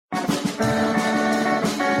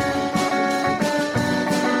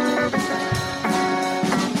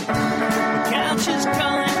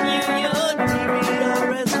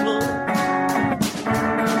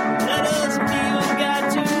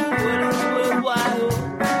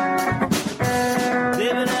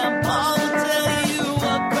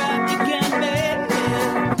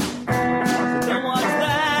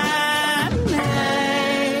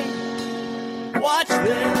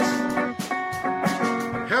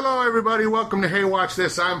Hello, everybody. Welcome to Hey Watch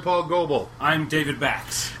This. I'm Paul Goebel. I'm David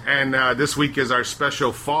Bax. And this week is our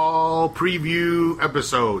special fall preview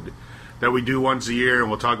episode that we do once a year, and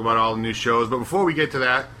we'll talk about all the new shows. But before we get to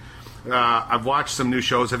that, I've watched some new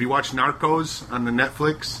shows. Have you watched Narcos on the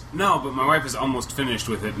Netflix? No, but my wife is almost finished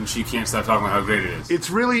with it, and she can't stop talking about how great it is. It's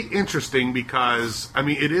really interesting because, I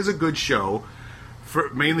mean, it is a good show,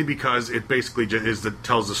 mainly because it basically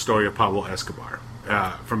tells the story of Pablo Escobar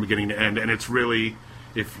from beginning to end. And it's really,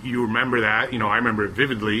 if you remember that, I remember it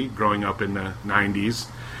vividly growing up in the 90s,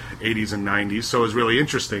 80s and 90s, so it was really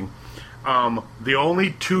interesting. The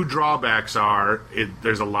only two drawbacks are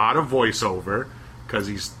there's a lot of voiceover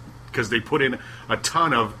because they put in a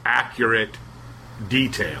ton of accurate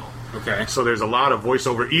detail. Okay. So there's a lot of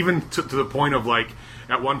voiceover, even to the point of, like,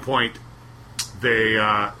 at one point they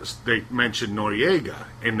mentioned Noriega,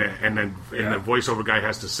 and the voiceover guy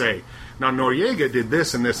has to say, now Noriega did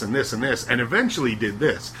this and this and this and this, and eventually did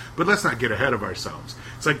this, but let's not get ahead of ourselves.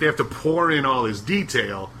 It's like they have to pour in all his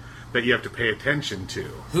detail that you have to pay attention to.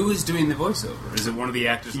 Who is doing the voiceover? Is it one of the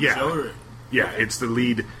actors in the show? Or? Yeah, it's the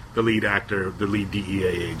lead actor, the lead DEA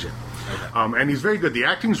agent. Okay. And he's very good. The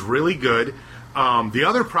acting's really good. The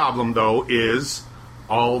other problem, though, is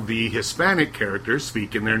all the Hispanic characters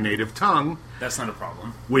speak in their native tongue. That's not a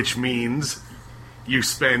problem. Which means you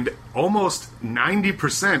spend almost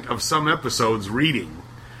 90% of some episodes reading.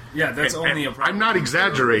 Yeah, that's only a problem. I'm not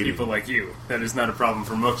exaggerating. For people like you. That is not a problem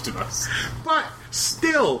for most of us. But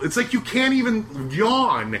still, it's like you can't even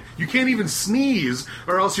yawn. You can't even sneeze,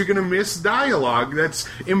 or else you're going to miss dialogue that's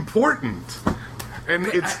important. And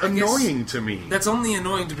it's annoying to me. That's only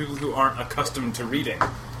annoying to people who aren't accustomed to reading.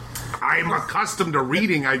 I'm accustomed to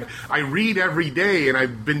reading. I read every day, and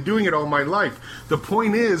I've been doing it all my life. The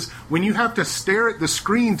point is, when you have to stare at the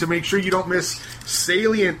screen to make sure you don't miss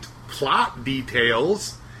salient plot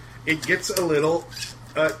details, it gets a little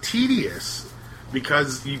tedious,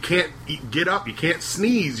 because you can't get up, you can't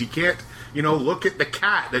sneeze, you can't, look at the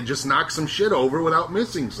cat that just knocked some shit over without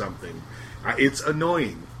missing something. It's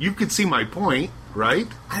annoying. You could see my point, right?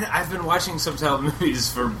 I've been watching subtitled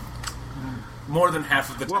movies for more than half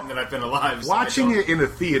of the time that I've been alive. Watching it in a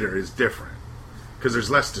theater is different, because there's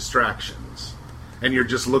less distractions, and you're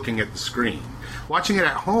just looking at the screen. Watching it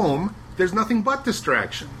at home, there's nothing but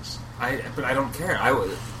distractions. But I don't care.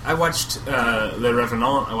 I watched Le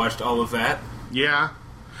Revenant. I watched all of that. Yeah.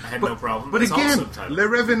 I had no problem. But it's again, Le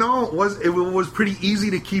Revenant was pretty easy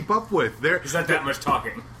to keep up with. There's not that much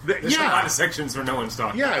talking. There's a lot of sections where no one's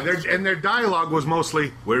talking. Yeah, and their dialogue was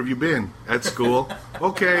mostly, where have you been? At school.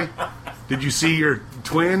 Okay. Did you see your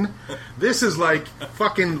twin? This is like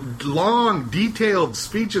fucking long, detailed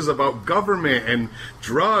speeches about government and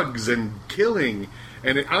drugs and killing.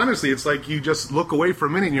 And honestly, it's like you just look away for a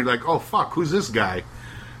minute and you're like, oh, fuck, who's this guy?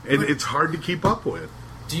 And it's hard to keep up with.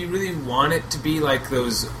 Do you really want it to be like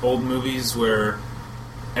those old movies where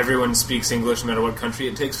everyone speaks English no matter what country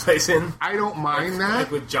it takes place in? I don't mind that.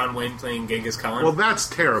 Like with John Wayne playing Genghis Khan? Well, that's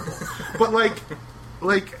terrible. But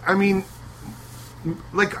I mean,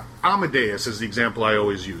 Amadeus is the example I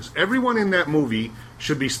always use. Everyone in that movie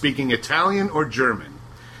should be speaking Italian or German.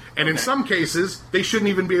 And in some cases, they shouldn't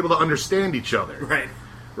even be able to understand each other.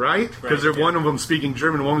 Right? Because one of them speaking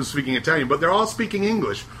German, one of them speaking Italian, but they're all speaking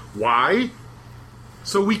English. Why?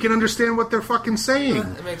 So we can understand what they're fucking saying.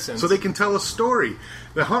 That makes sense. So they can tell a story.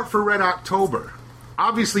 The Hunt for Red October.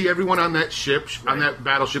 Obviously, everyone on that ship, on that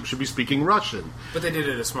battleship, should be speaking Russian. But they did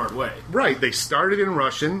it a smart way. Right. They started in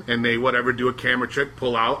Russian, and they, do a camera trick,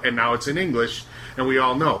 pull out, and now it's in English, and we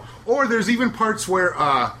all know. Or there's even parts where,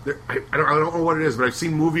 I don't know what it is, but I've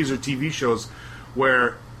seen movies or TV shows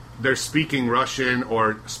where they're speaking Russian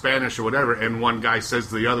or Spanish or whatever, and one guy says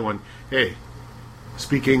to the other one, hey,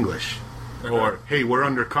 speak English. Uh-huh. Or, hey, we're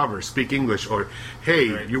undercover, speak English. Or,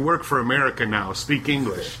 hey, you work for America now, speak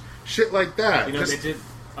English. Shit like that. They did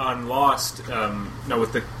on Lost,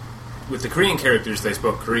 with the Korean characters, they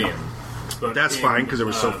spoke Korean. But that's fine, because there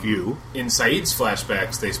were so few. In Saeed's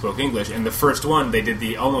flashbacks, they spoke English. And the first one, they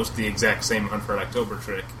did almost the exact same Hunt for October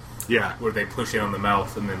trick. Yeah. Where they push in on the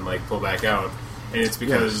mouth and then, pull back out. And it's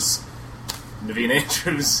because Naveen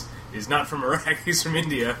Andrews is not from Iraq, he's from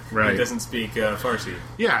India. Right. He doesn't speak Farsi.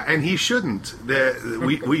 Yeah, and he shouldn't.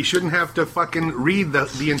 We shouldn't have to fucking read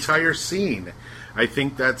the entire scene. I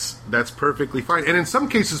think that's perfectly fine. And in some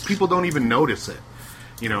cases, people don't even notice it.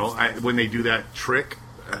 When they do that trick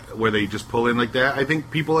where they just pull in like that, I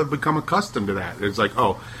think people have become accustomed to that. It's like,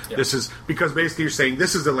 this is... Because basically you're saying,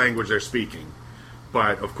 this is the language they're speaking.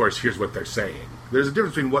 But, of course, here's what they're saying. There's a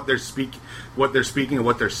difference between what they're speaking and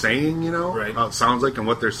what they're saying, Right. How it sounds like and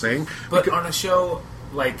what they're saying. But on a show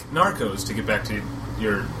like Narcos, to get back to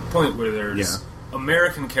your point, where there's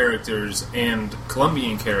American characters and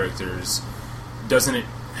Colombian characters, doesn't it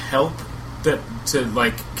help that to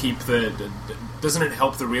like keep the? Doesn't it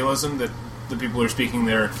help the realism that the people are speaking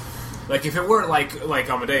there? Like if it were like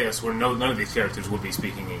Amadeus, where none of these characters would be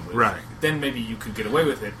speaking English, right? Then maybe you could get away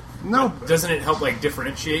with it. No, but doesn't it help like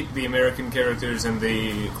differentiate the American characters and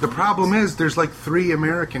the? The problem is there's like 3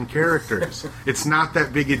 American characters. It's not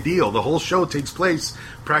that big a deal. The whole show takes place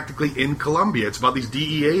practically in Colombia. It's about these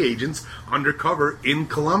DEA agents undercover in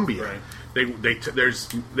Colombia. Right.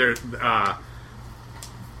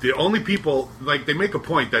 The only people, like, they make a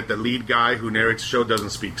point that the lead guy who narrates the show doesn't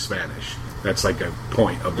speak Spanish. That's like a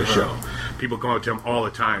point of the show. People come up to him all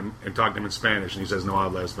the time and talk to him in Spanish, and he says, "No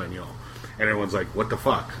habla español." And everyone's like, what the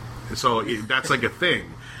fuck? So that's like a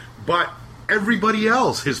thing. But everybody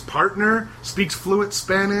else, his partner speaks fluent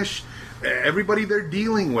Spanish. Everybody they're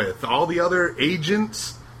dealing with, all the other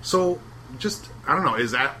agents. So just, I don't know,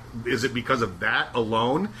 is it because of that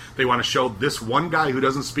alone? They want to show this one guy who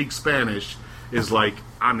doesn't speak Spanish is like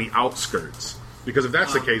on the outskirts. Because if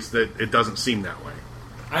that's the case, that it doesn't seem that way.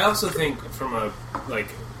 I also think from a like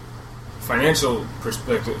financial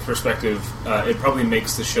perspective, it probably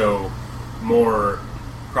makes the show more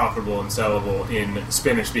profitable and sellable in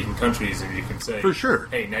Spanish-speaking countries, if you can say. For sure.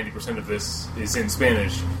 Hey, 90% of this is in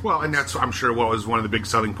Spanish. Well, and that's, I'm sure, what was one of the big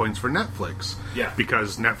selling points for Netflix. Yeah.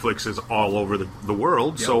 Because Netflix is all over the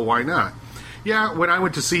world, so why not? Yeah, when I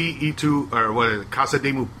went to see Casa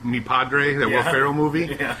de Mi Padre, that Will Ferrell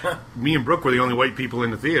movie, me and Brooke were the only white people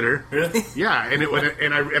in the theater. Really? Yeah,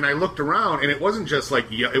 and I looked around, and it wasn't just like,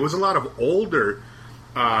 it was a lot of older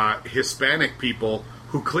Hispanic people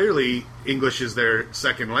who clearly English is their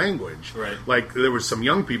second language. Right. Like, there was some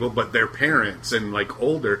young people, but their parents and, like,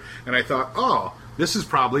 older. And I thought, oh, this is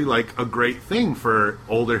probably, like, a great thing for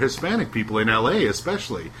older Hispanic people in L.A.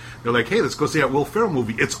 especially. They're like, hey, let's go see that Will Ferrell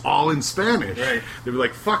movie. It's all in Spanish. Right. They'd be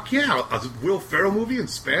like, fuck yeah, a Will Ferrell movie in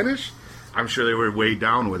Spanish? I'm sure they were way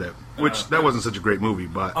down with it. Which, that wasn't such a great movie,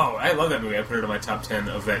 but... Oh, I love that movie. I put it in my top 10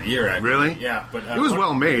 of that year, actually. Really? Yeah, but... it was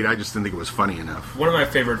well made, I just didn't think it was funny enough. One of my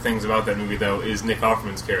favorite things about that movie, though, is Nick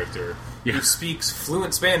Offerman's character, who speaks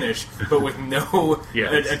fluent Spanish, but with no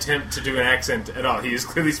attempt to do an accent at all. He is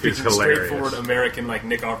clearly speaking straightforward American, like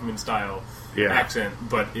Nick Offerman style accent,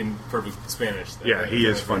 but in perfect Spanish. He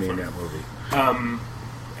is funny in that movie.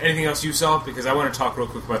 Anything else you saw? Because I want to talk real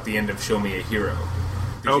quick about the end of Show Me a Hero.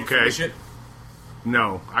 Did you finish it?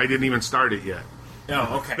 No, I didn't even start it yet.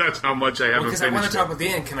 Oh, okay. That's how much I haven't finished. Because I want to talk about the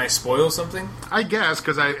end. Can I spoil something? I guess,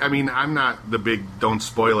 because I mean, I'm not the big don't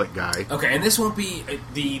spoil it guy. Okay, and this won't be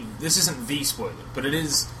this isn't the spoiler, but it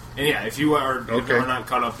is. And yeah, if you are not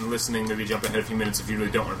caught up and listening, maybe jump ahead a few minutes if you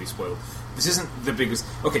really don't want to be spoiled. This isn't the biggest.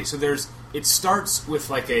 Okay, so it starts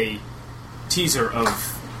with like a teaser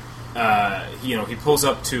of. He pulls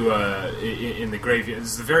up to in the graveyard.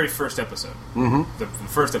 This is the very first episode. Mm-hmm. The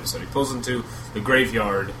first episode. He pulls into the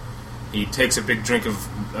graveyard. He takes a big drink of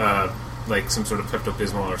like some sort of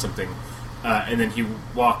Pepto-Bismol or something, and then he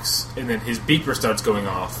walks. And then his beeper starts going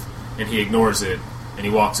off, and he ignores it, and he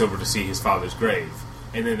walks over to see his father's grave.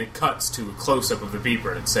 And then it cuts to a close-up of the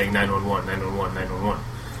beeper, and it's saying 911, 911, 911.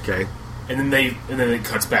 Okay. And then it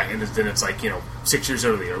cuts back, and then it's like 6 years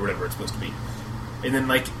earlier or whatever it's supposed to be. And then,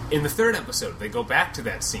 like, in the third episode, they go back to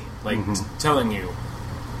that scene, like, telling you,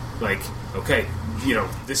 like, okay,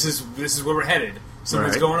 this is where we're headed.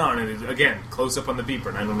 Something's going on. And, again, close up on the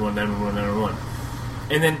beeper, 911, 911, 911.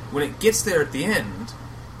 And then, when it gets there at the end,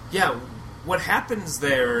 what happens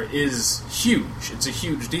there is huge. It's a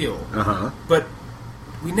huge deal. Uh-huh. But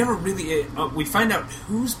we never really... we find out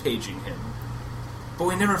who's paging him, but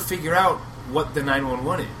we never figure out what the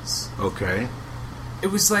 911 is. Okay.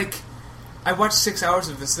 It was like... I watched 6 hours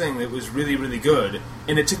of this thing that was really, really good,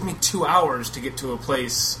 and it took me 2 hours to get to a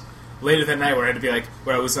place later that night where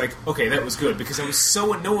I was like, okay, that was good, because I was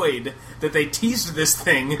so annoyed that they teased this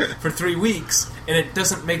thing for 3 weeks, and it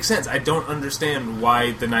doesn't make sense. I don't understand why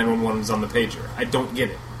the 911 is on the pager. I don't get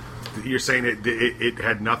it. You're saying it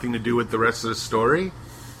had nothing to do with the rest of the story?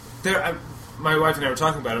 My wife and I were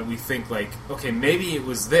talking about it, we think, like, okay, maybe it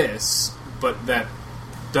was this, but that...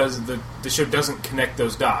 the show doesn't connect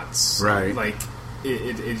those dots, right? Like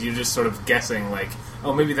you're just sort of guessing, like,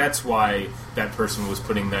 oh, maybe that's why that person was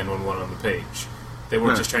putting 911 on the page. They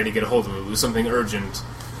weren't just trying to get a hold of it; it was something urgent.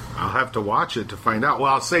 I'll have to watch it to find out.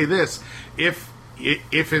 Well, I'll say this: if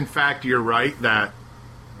in fact you're right that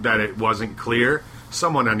it wasn't clear,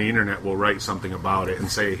 someone on the internet will write something about it and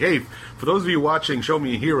say, "Hey, for those of you watching Show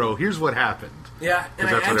Me a Hero, here's what happened." Yeah, and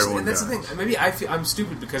that's the thing. Maybe I'm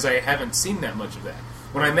stupid because I haven't seen that much of that.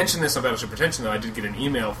 When I mentioned this about Pretension, though, I did get an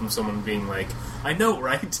email from someone being like, I know,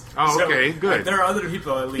 right? Oh, okay, good. There are other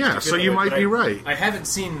people, at least. Yeah, so you might be right. I haven't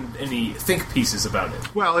seen any think pieces about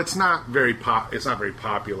it. Well, it's not very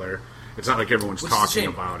popular. It's not like everyone's talking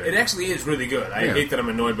about it. It actually is really good. I hate that I'm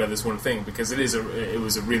annoyed by this one thing, because it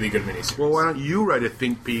was a really good miniseries. Well, why don't you write a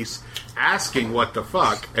think piece asking what the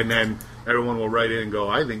fuck, and then everyone will write in and go,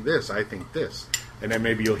 I think this, and then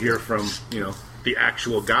maybe you'll hear from the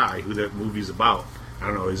actual guy who that movie's about. I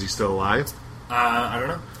don't know. Is he still alive? I don't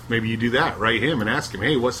know. Maybe you do that. Write him and ask him,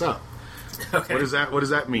 hey, what's up? Okay. What does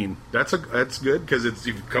that mean? That's good, because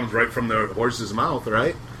it comes right from the horse's mouth,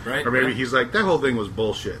 right? Right. Or maybe he's like, that whole thing was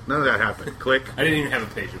bullshit. None of that happened. Click. I didn't even have a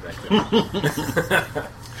pager back then.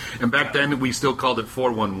 And back then, we still called it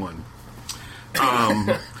 411.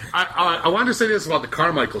 I wanted to say this about the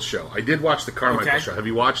Carmichael show. I did watch the Carmichael show. Have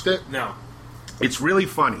you watched it? No. It's really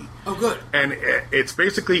funny. Oh, good. And it's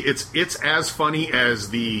basically it's as funny as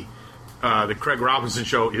the Craig Robinson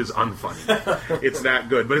show is unfunny. It's that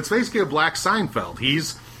good. But it's basically a black Seinfeld.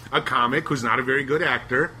 He's a comic who's not a very good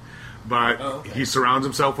actor, but he surrounds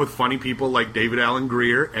himself with funny people like David Alan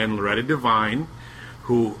Grier and Loretta Devine,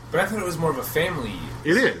 who... But I thought it was more of a family...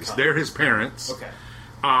 It is. Comic. They're his parents. Okay.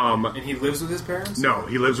 And he lives with his parents? No,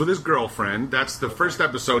 he lives with his girlfriend. That's the first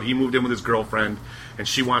episode. He moved in with his girlfriend, and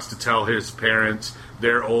she wants to tell his parents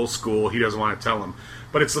they're old school. He doesn't want to tell them.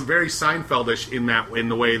 But it's a very Seinfeldish in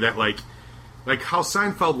the way that, like how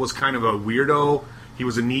Seinfeld was kind of a weirdo. He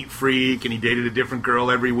was a neat freak, and he dated a different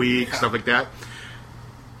girl every week, stuff like that.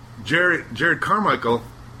 Jared Carmichael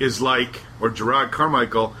is like, or Gerard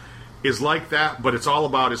Carmichael is like that, but it's all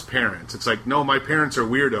about his parents. It's like, no, my parents are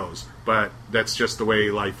weirdos, but that's just the way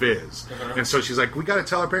life is. Uh-huh. And so she's like, we got to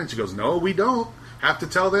tell our parents. She goes, no, we don't have to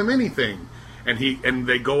tell them anything. And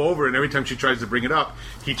they go over, and every time she tries to bring it up,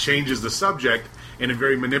 he changes the subject in a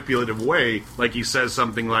very manipulative way. Like he says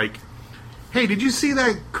something like, hey, did you see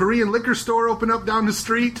that Korean liquor store open up down the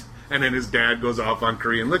street? And then his dad goes off on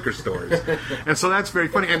Korean liquor stores. And so that's very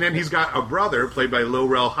funny. And then he's got a brother, played by Lil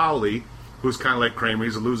Rel Howery, who's kind of like Kramer.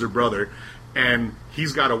 He's a loser brother. And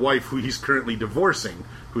he's got a wife who he's currently divorcing,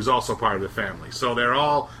 who's also part of the family.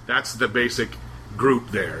 So that's the basic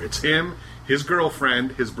group there. It's him, his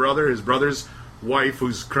girlfriend, his brother, his brother's wife,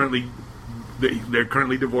 who's they're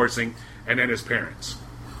currently divorcing, and then his parents.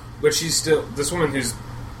 But she's still, this woman who's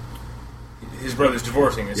his brother's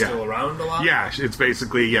divorcing is still around a lot? Yeah, it's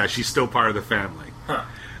basically, she's still part of the family. Huh.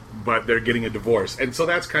 But they're getting a divorce. And so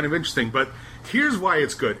that's kind of interesting. But here's why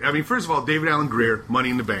it's good. I mean, first of all, David Alan Grier,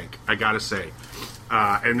 Money in the Bank, I gotta say.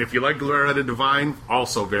 And if you like Loretta Devine,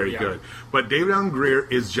 also very good. But David Alan Grier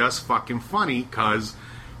is just fucking funny because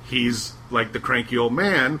he's like the cranky old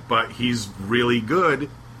man, but he's really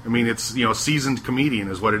good. I mean, it's, seasoned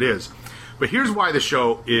comedian is what it is. But here's why the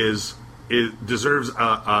show it deserves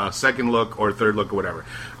a second look or third look or whatever.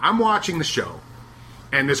 I'm watching the show,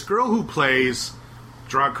 and this girl who plays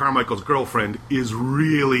Gerard Carmichael's girlfriend is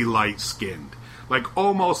really light-skinned. Like,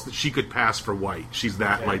 almost she could pass for white. She's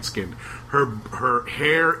that light-skinned. Her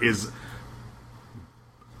hair is...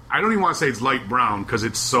 I don't even want to say it's light brown, because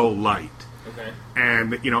it's so light. Okay.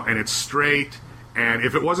 And, and it's straight, and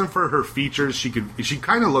if it wasn't for her features, she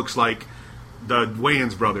kind of looks like the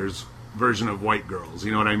Wayans brothers version of white girls,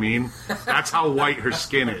 you know what I mean? That's how white her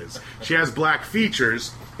skin is. She has black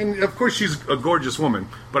features, and of course she's a gorgeous woman,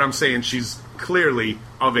 but I'm saying she's clearly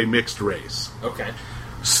of a mixed race. Okay.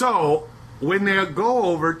 So, when they go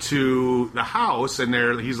over to the house, and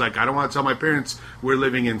he's like, I don't want to tell my parents we're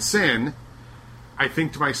living in sin, I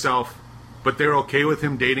think to myself, but they're okay with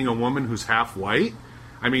him dating a woman who's half white?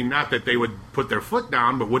 I mean, not that they would put their foot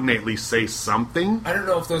down, but wouldn't they at least say something? I don't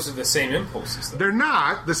know if those are the same impulses, though. They're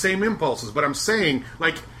not the same impulses, but I'm saying,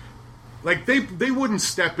 like they wouldn't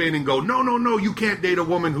step in and go, no, you can't date a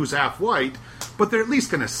woman who's half white, but they're at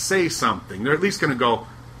least going to say something. They're at least going to go,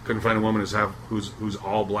 couldn't find a woman who's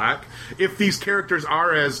all black. If these characters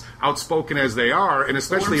are as outspoken as they are, and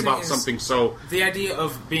especially about something so... The idea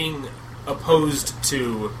of being opposed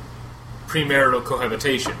to premarital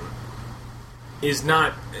cohabitation is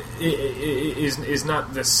not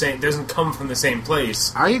the same. Doesn't come from the same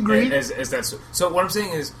place. I agree. As that's so. What I'm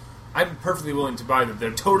saying is, I'm perfectly willing to buy that they're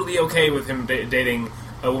totally okay with him dating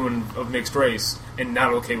a woman of mixed race, and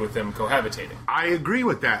not okay with them cohabitating. I agree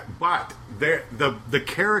with that, but the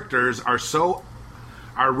characters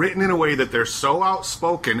are written in a way that they're so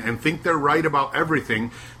outspoken and think they're right about everything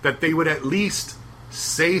that they would at least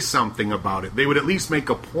say something about it. They would at least make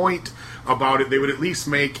a point about it. They would at least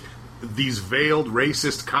make these veiled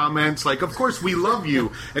racist comments like, of course we love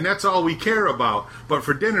you and that's all we care about, but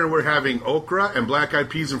for dinner we're having okra and black-eyed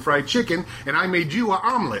peas and fried chicken and I made you an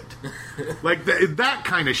omelet. Like that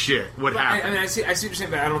kind of shit would happen. I mean, I see what you're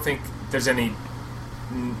saying, but I don't think there's any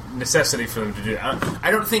necessity for them to do that.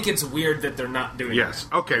 I don't think it's weird that they're not doing Yes.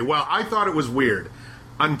 that. Okay, well, I thought it was weird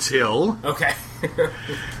until... Okay.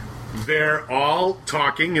 They're all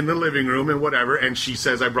talking in the living room and whatever, and she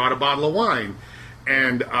says, I brought a bottle of wine.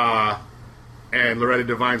 And Loretta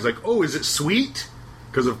Devine's like, oh, is it sweet?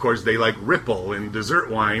 Because, of course, they like ripple in dessert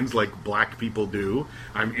wines like black people do.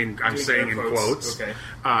 I'm saying in quotes. Okay.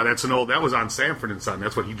 That was on Sanford and Son.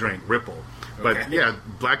 That's what he drank, Ripple. But, Okay. yeah,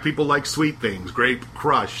 black people like sweet things. Grape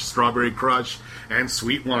crush, strawberry crush, and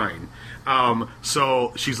sweet wine.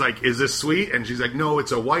 So she's like, is this sweet? And she's like, no,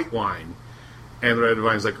 it's a white wine. And Loretta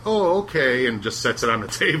Devine's like, oh, okay, and just sets it on the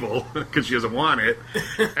table because she doesn't want it.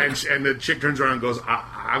 And the chick turns around and goes,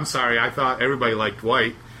 I'm sorry, I thought everybody liked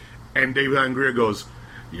white. And David Allen Greer goes,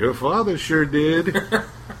 your father sure did.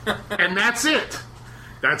 And that's it.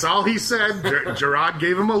 That's all he said. Gerard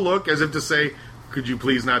gave him a look as if to say, could you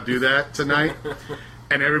please not do that tonight?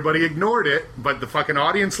 And everybody ignored it, but the fucking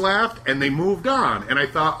audience laughed, and they moved on. And I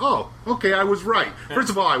thought, oh, okay, I was right. First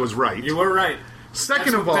of all, I was right. You were right.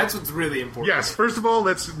 Second of all... That's what's really important. Yes, first of all,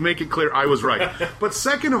 let's make it clear I was right. But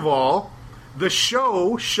second of all, the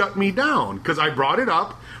show shut me down, because I brought it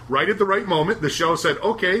up right at the right moment. The show said,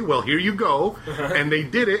 okay, well, here you go. And they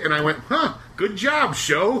did it, and I went, good job,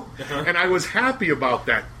 show. And I was happy about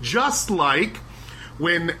that. Just like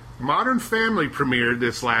when Modern Family premiered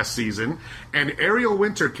this last season, and Ariel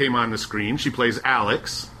Winter came on the screen. She plays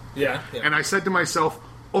Alex. Yeah. And I said to myself,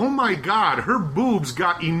 oh my God, her boobs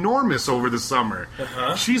got enormous over the summer.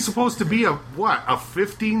 She's supposed to be a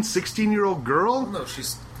 15, 16-year-old girl? No,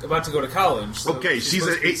 she's about to go to college. So okay, she's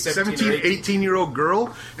a 17, 18-year-old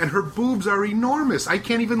girl, and her boobs are enormous. I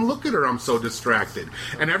can't even look at her. I'm so distracted.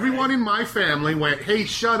 And everyone in my family went, hey,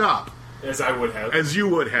 shut up. As I would have. As you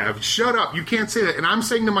would have. Shut up. You can't say that. And I'm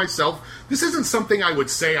saying to myself, this isn't something I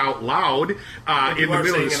would say out loud in the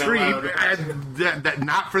middle of the street.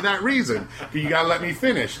 Not for that reason. You gotta let me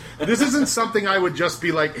finish. This isn't something I would just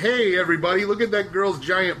be like, hey, everybody, look at that girl's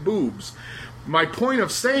giant boobs. My point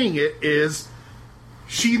of saying it is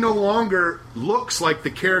she no longer looks like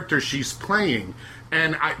the character she's playing.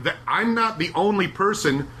 And I'm not the only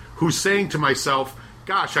person who's saying to myself,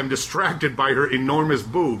 gosh, I'm distracted by her enormous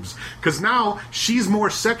boobs. Because now she's more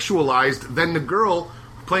sexualized than the girl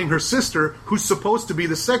playing her sister, who's supposed to be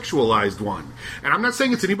the sexualized one. And I'm not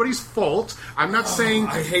saying it's anybody's fault. I'm not saying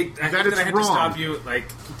I hate that I it's have wrong. To stop you,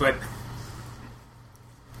 but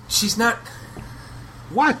she's not.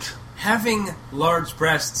 What? Having large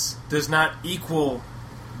breasts does not equal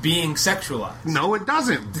being sexualized. No, it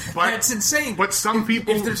doesn't. But, that's insane. But some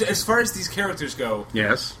people... as far as these characters go...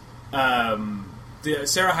 Yes.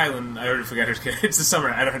 Sarah Hyland, I already forgot her character. It's the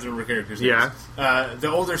summer. I don't have to remember characters. Yeah. The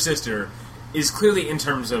older sister is clearly, in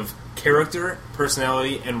terms of character,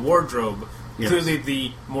 personality, and wardrobe, clearly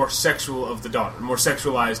the more sexual of the daughter, more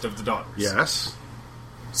sexualized of the daughters. Yes.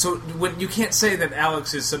 So when you can't say that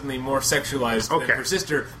Alex is suddenly more sexualized than her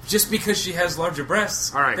sister just because she has larger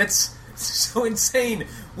breasts. All right. That's so insane.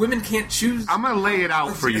 Women can't choose. I'm gonna lay it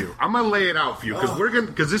out for you.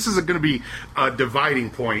 Because this is gonna be a dividing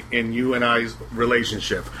point in you and I's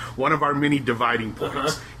relationship. One of our many dividing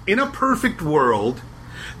points. In a perfect world,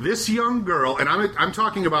 this young girl, and I'm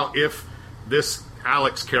talking about if this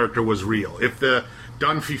Alex character was real, if the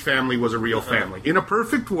Dunphy family was a real family. In a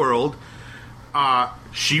perfect world,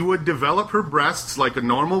 she would develop her breasts like a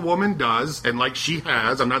normal woman does, and like she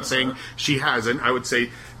has. I'm not saying she hasn't. I would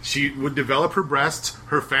say she would develop her breasts.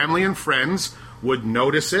 Her family and friends would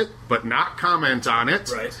notice it, but not comment on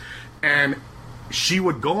it. Right. And she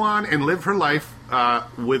would go on and live her life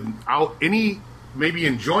without any, maybe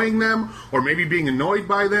enjoying them or maybe being annoyed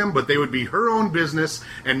by them, but they would be her own business,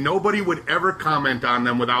 and nobody would ever comment on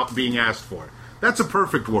them without being asked for. That's a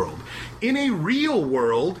perfect world. In a real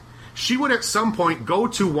world, she would at some point go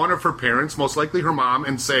to one of her parents, most likely her mom,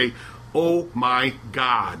 and say, oh my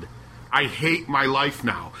God, I hate my life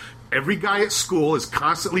now. Every guy at school is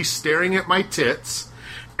constantly staring at my tits,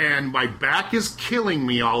 and my back is killing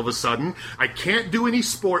me all of a sudden. I can't do any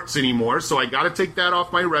sports anymore, so I gotta take that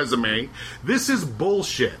off my resume. This is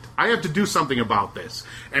bullshit. I have to do something about this.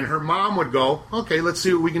 And her mom would go, okay, let's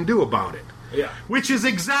see what we can do about it. Yeah. Which is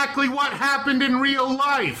exactly what happened in real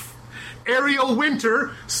life. Ariel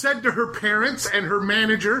Winter said to her parents and her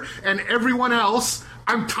manager and everyone else,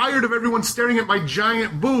 I'm tired of everyone staring at my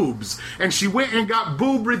giant boobs. And she went and got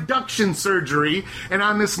boob reduction surgery. And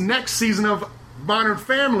on this next season of Modern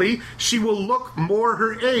Family, she will look more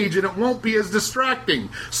her age and it won't be as distracting.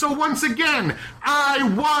 So once again, I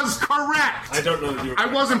was correct. I don't know that you were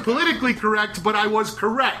correct. I wasn't politically correct, but I was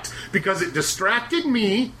correct because it distracted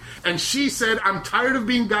me, and she said, I'm tired of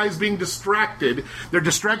guys being distracted. They're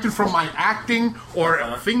distracted from my acting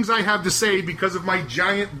or things I have to say because of my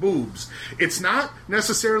giant boobs. It's not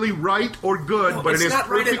necessarily right or good, but it is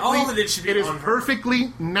perfectly, right at all that it should be it is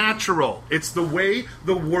perfectly natural. It's the way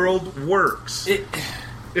the world works.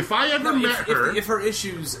 If I ever met her... If her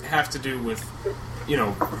issues have to do with,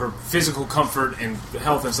 her physical comfort and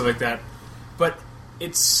health and stuff like that, but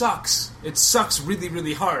it sucks. It sucks really,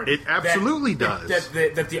 really hard. It absolutely does.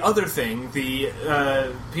 That the other thing, the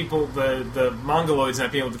people, the Mongoloids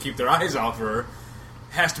not being able to keep their eyes off her,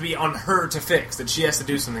 has to be on her to fix, that she has to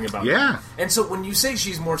do something about it. Yeah. And so when you say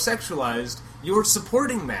she's more sexualized, you're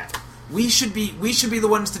supporting that. We should be the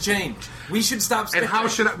ones to change. We should stop. And how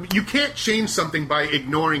should you can't change something by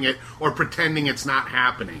ignoring it or pretending it's not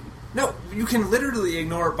happening. No, you can literally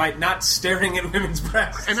ignore it by not staring at women's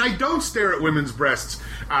breasts. And I don't stare at women's breasts.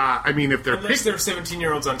 If they're unless they're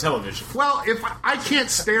 17-year-olds on television. Well, if I can't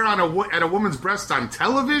stare at a woman's breasts on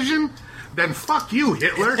television, then fuck you,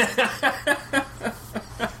 Hitler.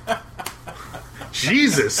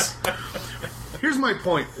 Jesus. Here's my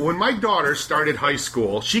point. When my daughter started high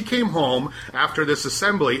school, she came home after this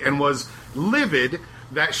assembly and was livid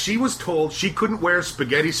that she was told she couldn't wear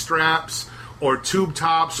spaghetti straps or tube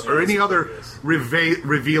tops or any other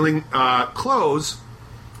revealing clothes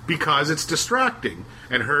because it's distracting.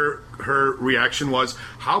 And her reaction was,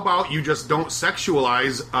 how about you just don't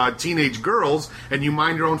sexualize teenage girls and you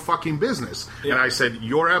mind your own fucking business? Yeah. And I said,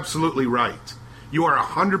 you're absolutely right. You are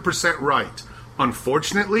 100% right.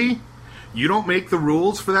 Unfortunately, you don't make the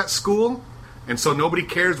rules for that school, and so nobody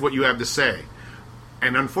cares what you have to say.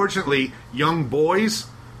 And unfortunately, young boys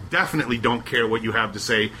definitely don't care what you have to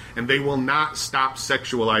say, and they will not stop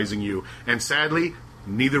sexualizing you. And sadly,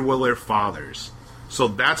 neither will their fathers. So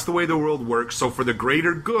that's the way the world works. So for the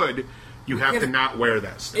greater good, you have to not wear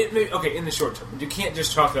that stuff. Okay, in the short term. You can't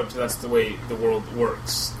just chalk it up to that's the way the world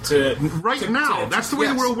works. Right now. That's the way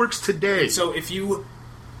the world works today. So if you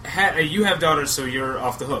have daughters, so you're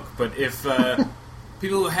off the hook. But if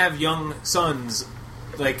people who have young sons,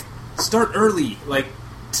 start early,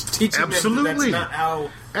 teach them that that's not how...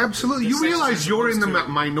 Absolutely. You realize you're in the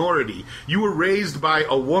minority. You were raised by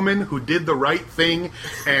a woman who did the right thing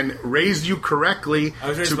and raised you correctly. I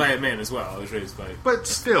was raised by a man as well. I was raised by... But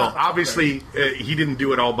still, obviously, he didn't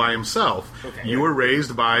do it all by himself. Okay, you were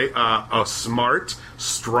raised by a smart,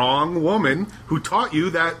 strong woman who taught you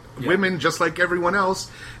that women, just like everyone else,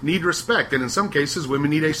 need respect. And in some cases, women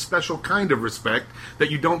need a special kind of respect that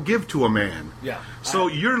you don't give to a man. Yeah. So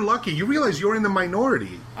you're lucky. You realize you're in the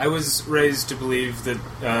minority. I was raised to believe that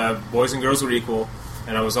boys and girls were equal,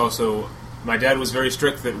 and I was also... My dad was very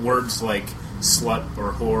strict that words like slut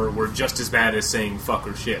or whore were just as bad as saying fuck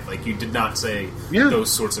or shit. You did not say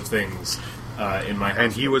those sorts of things in my house.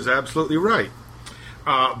 And he was absolutely right.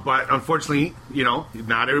 But unfortunately,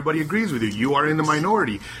 not everybody agrees with you. You are in the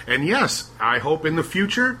minority. And yes, I hope in the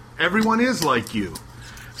future everyone is like you.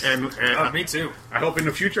 And me too. I hope in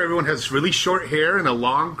the future everyone has really short hair and a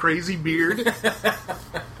long, crazy beard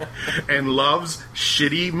and loves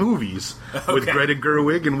shitty movies with Greta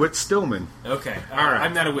Gerwig and Whit Stillman. Okay. All right.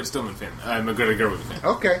 I'm not a Whit Stillman fan. I'm a Greta Gerwig fan.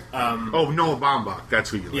 Okay. Noah Baumbach. That's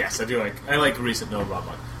who you like. Yes, I do like. I like recent Noah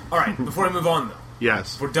Baumbach. All right. Before I move on, though.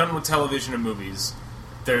 Yes. We're done with television and movies.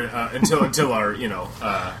 There until our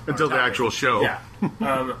until the actual show. Yeah.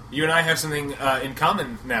 You and I have something in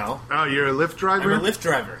common now. Oh, you're a Lyft driver? I'm a Lyft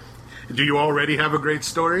driver. Do you already have a great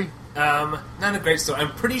story? Not a great story.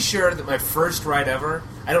 I'm pretty sure that my first ride ever,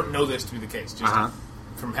 I don't know this to be the case, just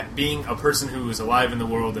from being a person who is alive in the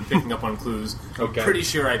world and picking up on clues, I'm pretty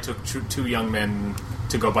sure I took two young men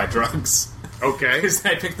to go buy drugs. Okay. Because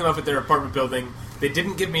I picked them up at their apartment building. They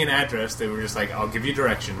didn't give me an address. They were just like, I'll give you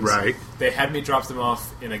directions. Right. They had me drop them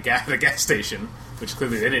off in a gas station, which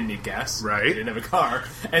clearly they didn't need gas. Right. They didn't have a car.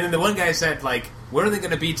 And then the one guy said, where are they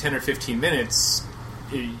going to be 10 or 15 minutes?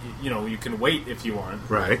 You can wait if you want.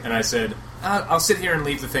 Right. And I said, I'll sit here and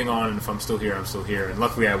leave the thing on, and if I'm still here, I'm still here. And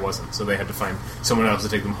luckily I wasn't, so they had to find someone else to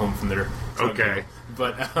take them home from their drug deal.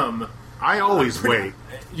 But, I always wait.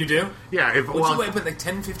 You do? Yeah. Would you wait, but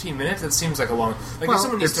 10, 15 minutes? That seems like a long... if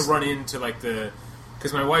someone needs to run into,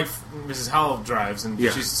 because my wife, Mrs. Howell, drives, and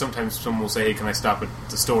sometimes someone will say, hey, can I stop at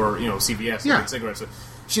the store, CVS, and get cigarettes? So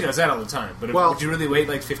she does that all the time. But would you really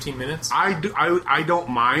wait 15 minutes? I don't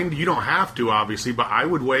mind. You don't have to, obviously, but I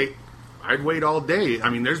would wait. I'd wait all day. I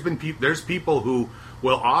mean, there's people who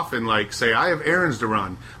will often say, I have errands to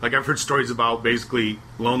run. I've heard stories about basically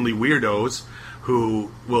lonely weirdos who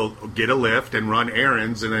will get a Lyft and run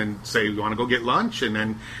errands and then say, you want to go get lunch, and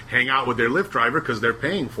then hang out with their Lyft driver because they're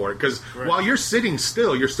paying for it. Because while you're sitting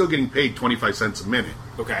still, you're still getting paid 25 cents a minute.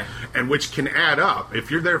 Okay. And which can add up. If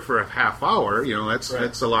you're there for a half hour,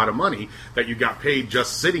 that's a lot of money that you got paid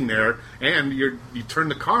just sitting there, and you turn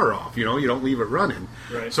the car off, you don't leave it running.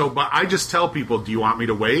 Right. So, but I just tell people, do you want me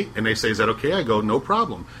to wait? And they say, is that okay? I go, no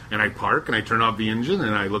problem. And I park and I turn off the engine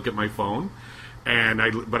and I look at my phone.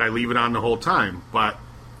 But I leave it on the whole time. But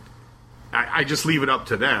I just leave it up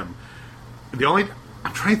to them. I'm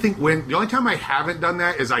trying to think the only time I haven't done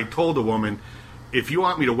that is I told a woman, if you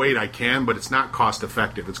want me to wait, I can, but it's not cost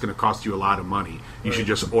effective. It's going to cost you a lot of money. You should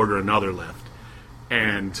just order another Lyft.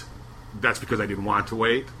 And that's because I didn't want to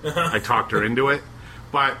wait. I talked her into it.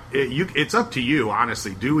 But it's up to you,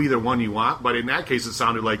 honestly. Do either one you want. But in that case, it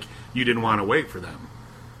sounded like you didn't want to wait for them.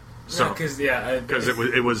 So, because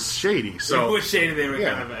it was shady. So it was shady. They were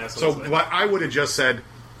kind of assholes. So, but I would have just said,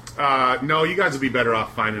 no, you guys would be better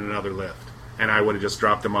off finding another Lyft, and I would have just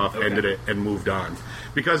dropped them off, ended it, and moved on.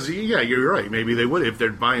 Because you're right. Maybe they would if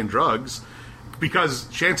they're buying drugs, because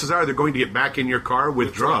chances are they're going to get back in your car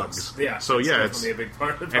with drugs. Yeah. So it's a big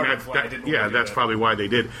part of why I didn't. That's probably why they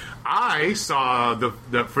did. I saw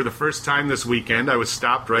for the first time this weekend. I was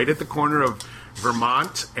stopped right at the corner of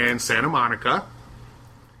Vermont and Santa Monica.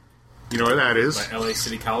 You know where that is? By LA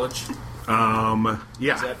City College?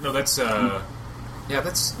 Yeah.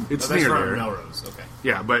 That's It's near there. Melrose. Okay.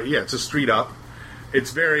 Yeah, but it's a street up.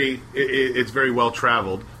 It's very well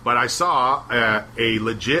traveled. But I saw a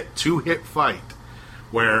legit 2-hit fight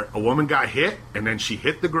where a woman got hit and then she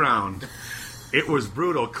hit the ground. It was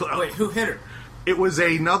brutal. Wait, who hit her? It was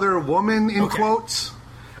another woman in quotes.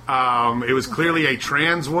 It was clearly a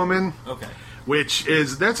trans woman. Okay.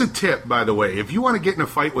 That's a tip, by the way. If you want to get in a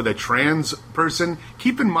fight with a trans person,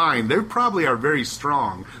 keep in mind, they probably are very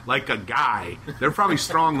strong, like a guy. They're probably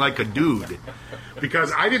strong like a dude.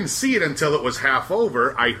 Because I didn't see it until it was half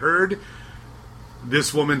over. I heard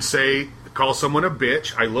this woman call someone a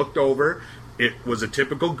bitch. I looked over. It was a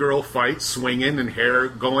typical girl fight, swinging and hair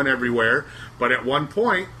going everywhere. But at one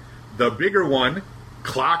point, the bigger one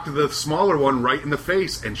clocked the smaller one right in the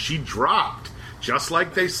face, and she dropped. Just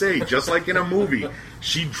like they say, just like in a movie.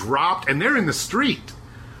 She dropped, and they're in the street.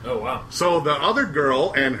 Oh, wow. So the other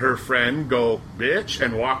girl and her friend go, bitch,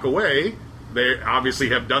 and walk away. They obviously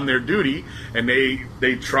have done their duty, and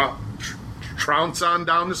they trounce on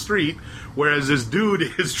down the street, whereas this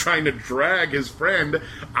dude is trying to drag his friend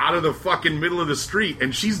out of the fucking middle of the street,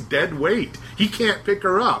 and she's dead weight. He can't pick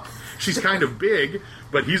her up. She's kind of big,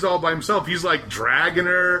 but he's all by himself. He's like dragging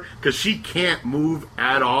her, because she can't move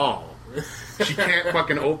at all. She can't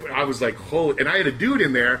fucking open. I was like, holy. And I had a dude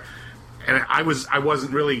in there, and I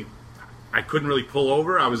couldn't really pull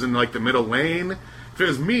over. I was in like the middle lane. If it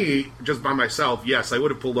was me, just by myself, yes, I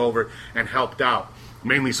would have pulled over and helped out.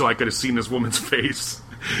 Mainly so I could have seen this woman's face,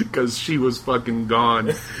 because she was fucking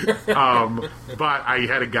gone. But I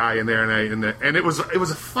had a guy in there, and it was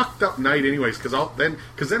a fucked up night anyways, because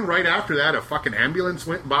then right after that, a fucking ambulance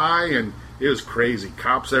went by, and it was crazy.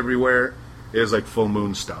 Cops everywhere. It was like full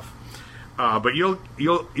moon stuff. But you'll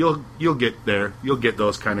get there. You'll get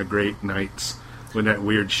those kind of great nights when that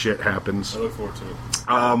weird shit happens. I look forward to it.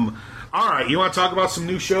 All right, you want to talk about some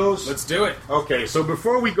new shows? Let's do it. Okay, so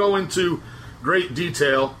before we go into great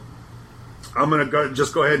detail, I'm gonna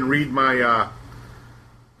just go ahead and read my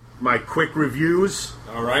my quick reviews.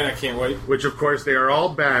 All right, I can't wait. Which, of course, they are all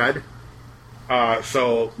bad.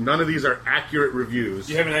 So none of these are accurate reviews.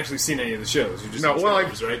 You haven't actually seen any of the shows. You just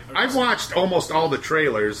trailers, right? I've watched almost all the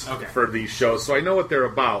trailers for these shows, so I know what they're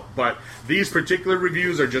about. But these particular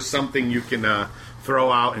reviews are just something you can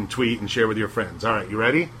throw out and tweet and share with your friends. All right, you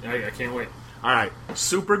ready? I can't wait. All right,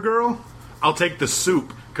 Supergirl. I'll take the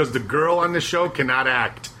soup because the girl on the show cannot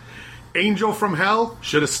act. Angel from Hell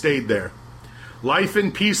should have stayed there. Life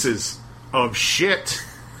in Pieces of shit.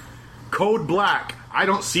 Code Black. I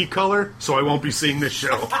don't see color, so I won't be seeing this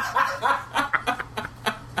show.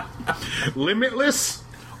 Limitless,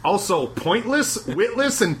 also pointless,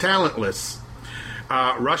 witless, and talentless.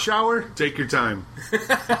 Rush Hour, take your time.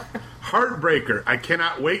 Heartbreaker, I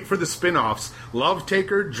cannot wait for the spin-offs. Love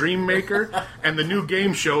Taker, Dream Maker, and the new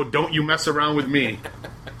game show, Don't You Mess Around With Me.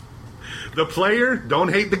 The Player, don't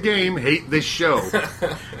hate the game, hate this show.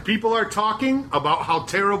 People are talking about how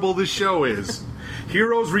terrible this show is.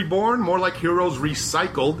 Heroes Reborn, more like Heroes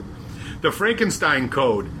Recycled. The Frankenstein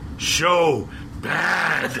Code, show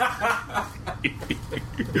bad.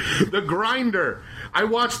 The Grinder, I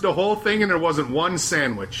watched the whole thing and there wasn't one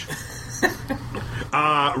sandwich.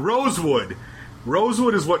 Rosewood,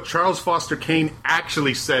 Rosewood is what Charles Foster Kane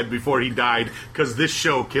actually said before he died, because this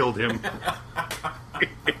show killed him.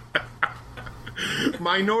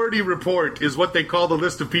 Minority Report is what they call the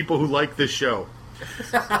list of people who like this show.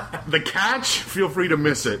 The Catch, feel free to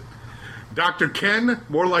miss it. Dr. Ken,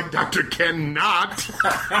 more like Dr. Ken not.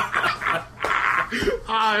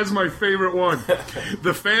 That's my favorite one.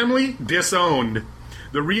 The Family, disowned.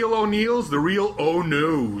 The Real O'Neills, the real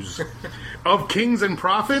O-No's. Of Kings and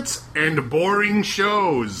Prophets, and boring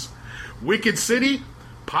shows. Wicked City,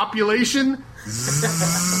 population,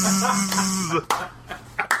 zzz.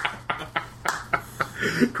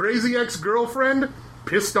 Crazy Ex-Girlfriend,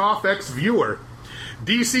 pissed off ex-viewer.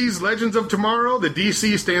 DC's Legends of Tomorrow, the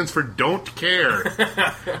DC stands for Don't Care.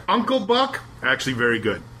 Uncle Buck, actually very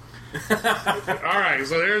good. Alright,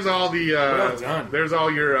 so there's all the well done. There's all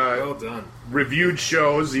your well done. Reviewed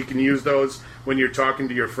shows. You can use those when you're talking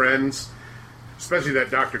to your friends, especially that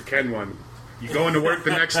Dr. Ken one. You go into work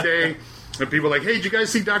the next day and people are like, hey, did you guys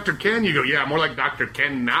see Dr. Ken? You go, yeah, more like Dr.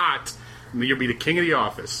 Ken not. And you'll be the king of the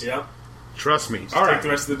office. Yep. Trust me. Just take the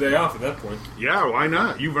rest of the day off at that point. Yeah, why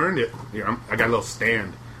not? You've earned it. Here, I got a little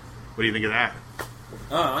stand. What do you think of that?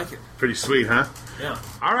 Oh, I like it. Pretty sweet, huh? Yeah.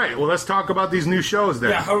 All right, well, let's talk about these new shows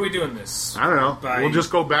then. Yeah, how are we doing this? I don't know. We'll just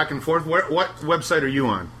go back and forth. What website are you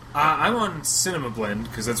on? I'm on Cinema Blend,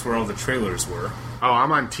 because that's where all the trailers were. Oh,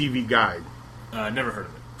 I'm on TV Guide. Never heard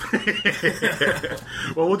of it.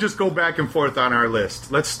 Well, we'll just go back and forth on our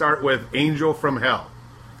list. Let's start with Angel from Hell.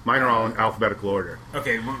 Mine are all in alphabetical order.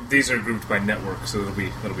 Okay, well, these are grouped by network, so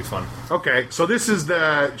that'll be fun. Okay, so this is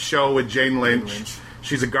the show with Jane Lynch.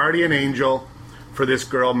 She's a guardian angel for this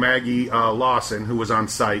girl, Maggie Lawson, who was on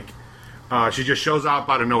Psych. She just shows up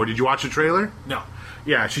out of nowhere. Did you watch the trailer? No.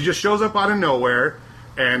 Yeah, she just shows up out of nowhere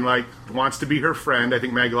and, like, wants to be her friend. I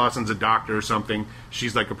think Maggie Lawson's a doctor or something.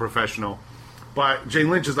 She's, like, a professional. But Jane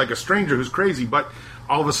Lynch is, like, a stranger who's crazy. But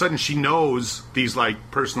all of a sudden she knows these, like,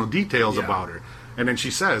 personal details about her. And then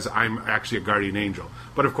she says, I'm actually a guardian angel.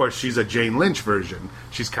 But, of course, she's a Jane Lynch version.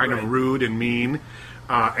 She's kind of rude and mean.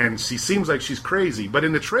 And she seems like she's crazy. But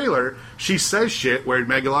in the trailer, she says shit where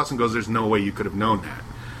Maggie Lawson goes, there's no way you could have known that.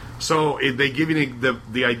 So they give you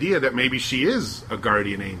the idea that maybe she is a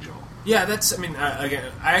guardian angel. Yeah, that's, I mean,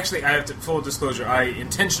 again, I have to, full disclosure, I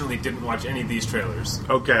intentionally didn't watch any of these trailers.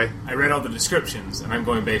 Okay. I read all the descriptions, and I'm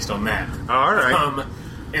going based on that. All right.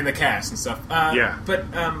 And the cast and stuff. Yeah. But,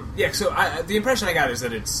 so the impression I got is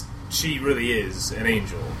that she really is an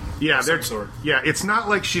angel. Yeah, of some sort. Yeah, it's not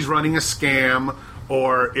like she's running a scam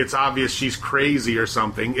or it's obvious she's crazy or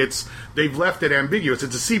something. They've left it ambiguous.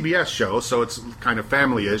 It's a CBS show, so it's kind of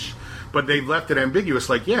family-ish. But they've left it ambiguous,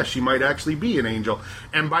 like, yeah, she might actually be an angel.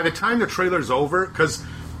 And by the time the trailer's over, because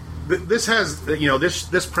this has,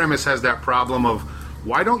 this premise has that problem of,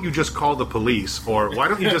 why don't you just call the police? Or why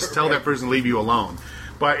don't you just tell that person to leave you alone?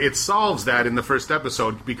 But it solves that in the first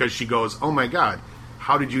episode because she goes, oh my God,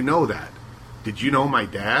 how did you know that? Did you know my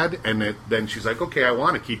dad? And then she's like, okay, I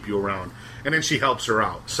want to keep you around. And then she helps her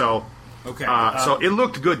out. So... Okay. So it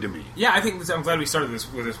looked good to me. Yeah, I think I'm glad we started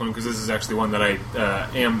with this one because this is actually one that I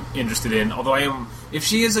am interested in. Although if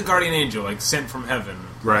she is a guardian angel, like sent from heaven,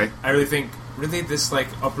 right? I really think this like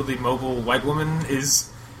upwardly mobile white woman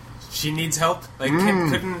she needs help. Like,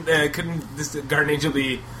 couldn't this guardian angel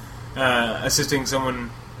be assisting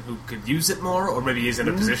someone who could use it more, or maybe is in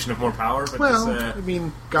a position of more power? But I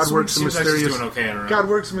mean, God works in mysterious. Like doing okay, God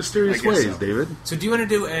works in mysterious ways, David. So, do you want to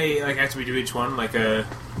do after we do each one, like a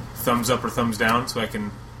thumbs up or thumbs down, so I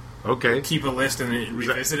can keep a list and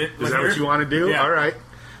revisit it? Is that what you want to do? Yeah. All right.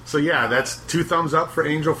 So that's 2 thumbs up for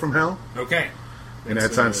Angel from Hell. Okay. And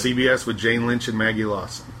that's on CBS with Jane Lynch and Maggie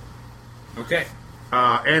Lawson. Okay.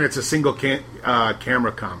 And it's a single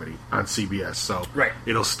camera comedy on CBS, so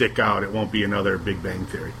it'll stick out. It won't be another Big Bang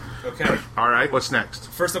Theory. Okay. All right, what's next?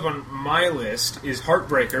 First up on my list is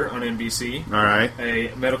Heartbreaker on NBC. All right.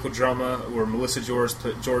 A medical drama where Melissa George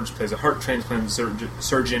plays a heart transplant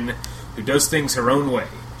surgeon who does things her own way.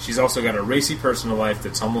 She's also got a racy personal life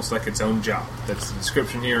that's almost like its own job. That's the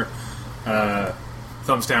description here.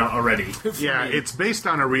 Thumbs down already. Yeah, it's based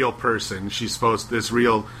on a real person. This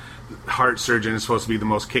real heart surgeon is supposed to be the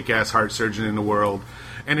most kick-ass heart surgeon in the world.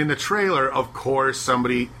 And in the trailer, of course,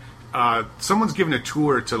 someone's giving a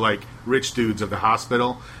tour to, like, rich dudes of the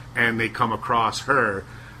hospital, and they come across her,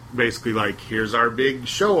 basically like, here's our big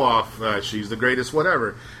show-off, she's the greatest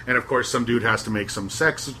whatever. And, of course, some dude has to make some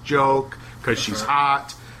sex joke, because she's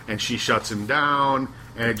hot, and she shuts him down,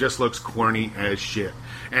 and it just looks corny as shit.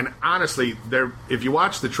 And, honestly, if you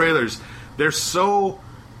watch the trailers, they're so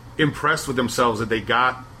impressed with themselves that they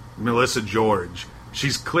got Melissa George.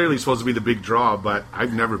 She's clearly supposed to be the big draw, but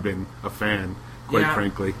I've never been a fan. quite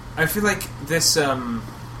frankly. I feel like this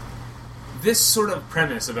this sort of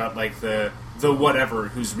premise about like the whatever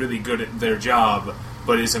who's really good at their job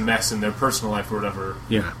but is a mess in their personal life or whatever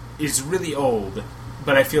is really old.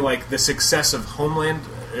 But I feel like the success of Homeland,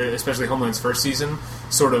 especially Homeland's first season,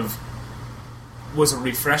 sort of was a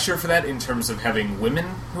refresher for that in terms of having women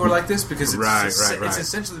who are like this, because it's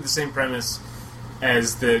essentially the same premise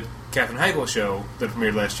as the Katherine Heigl show that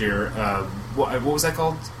premiered last year. What was that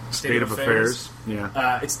called? State of Affairs.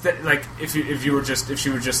 Yeah. It's like if she were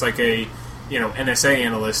just like a NSA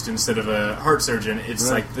analyst instead of a heart surgeon, it's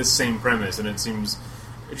like the same premise, and it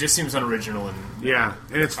just seems unoriginal and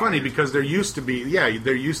and it's funny because there used to be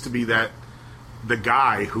that the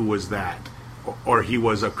guy who was that, or he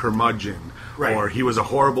was a curmudgeon, or he was a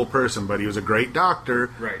horrible person, but he was a great doctor,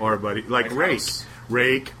 or like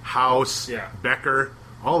Rake, House, Becker.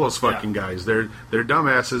 All those fucking guys, they're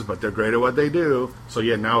dumbasses, but they're great at what they do. So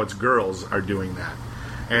now it's girls are doing that,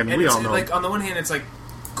 and we all know. Like on the one hand, it's like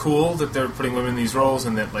cool that they're putting women in these roles,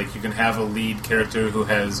 and that like you can have a lead character who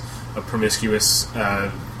has a promiscuous,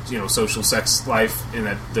 social sex life, and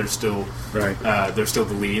that they're still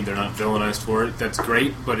the lead. They're not villainized for it. That's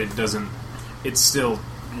great, but it doesn't. It's still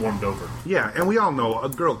warmed over. Yeah, and we all know a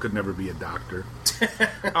girl could never be a doctor.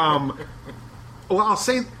 Well, I'll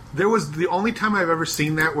say. There was the only time I've ever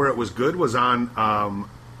seen that where it was good was on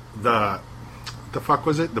the fuck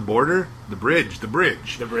was it? The Border? The Bridge. The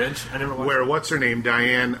Bridge? I never watched where, what's her name?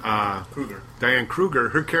 Diane Kruger. Diane Kruger,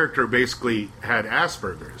 her character basically had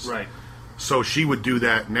Asperger's. Right. So she would do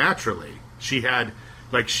that naturally. She had,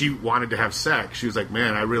 she wanted to have sex. She was like,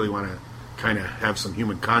 man, I really want to kind of have some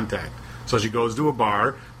human contact. So she goes to a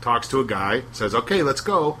bar, talks to a guy, says, okay, let's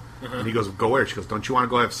go. And he goes, go where? She goes, don't you want to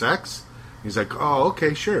go have sex? He's like, oh,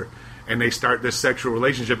 okay, sure. And they start this sexual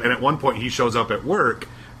relationship. And at one point, he shows up at work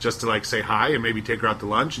just to, say hi and maybe take her out to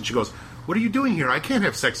lunch. And she goes, what are you doing here? I can't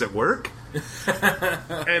have sex at work.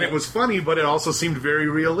 And it was funny, but it also seemed very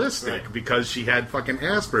realistic because she had fucking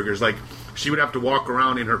Asperger's. Like, she would have to walk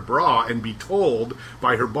around in her bra and be told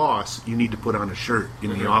by her boss, you need to put on a shirt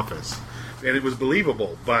in the office. And it was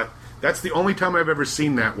believable. But that's the only time I've ever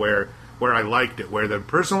seen that where I liked it, where the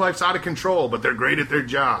personal life's out of control, but they're great at their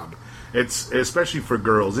job. It's, especially for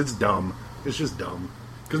girls, it's dumb. It's just dumb.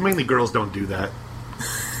 Because mainly girls don't do that.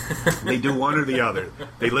 They do one or the other.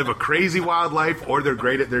 They live a crazy wild life, or they're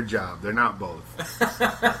great at their job. They're not both.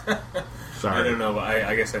 Sorry. I don't know.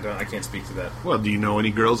 I guess I can't speak to that. Well, do you know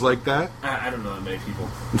any girls like that? I don't know that many people.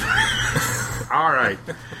 All right.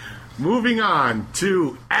 Moving on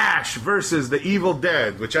to Ash versus the Evil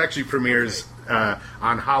Dead, which actually premieres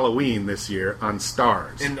on Halloween this year on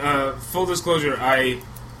Starz. And full disclosure, I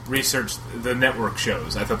researched the network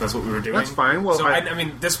shows. I thought that's what we were doing. That's fine. Well, so I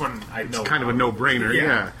mean, this one I know. It's kind of a no-brainer,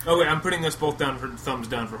 yeah. Oh, wait, I'm putting us both down for thumbs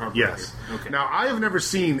down for Harper. Yes. Okay. Now, I have never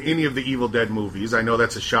seen any of the Evil Dead movies. I know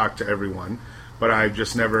that's a shock to everyone, but I've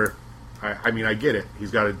just never... I mean, I get it.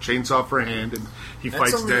 He's got a chainsaw for a hand, and he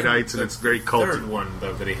fights deadites, and it's very culty. Third one,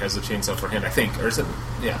 though, that he has a chainsaw for a hand, I think. Or is it...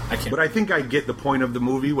 Yeah, I can't... But I think I get the point of the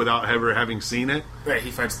movie without ever having seen it. Right,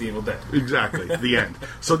 he fights the Evil Dead. Exactly, the end.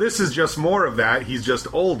 So this is just more of that. He's just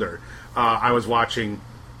older. I was watching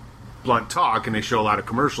Blunt Talk, and they show a lot of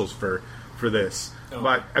commercials for this. Oh.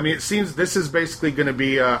 But, I mean, it seems this is basically going to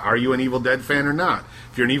be, are you an Evil Dead fan or not?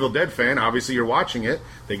 If you're an Evil Dead fan, obviously you're watching it.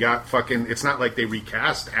 They got fucking... It's not like they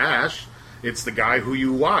recast Ash. It's the guy who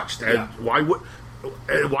you watched. And why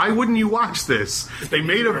wouldn't you watch this? They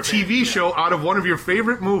made a TV show out of one of your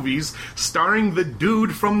favorite movies starring the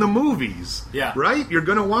dude from the movies. Yeah. Right? You're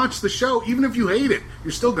going to watch the show. Even if you hate it,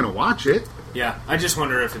 you're still going to watch it. Yeah. I just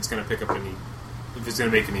wonder if it's going to pick up any... If it's going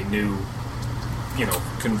to make any new,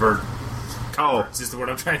 converts is the word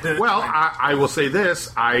I'm trying to... Well, I will say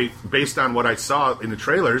this. Based on what I saw in the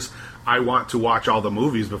trailers... I want to watch all the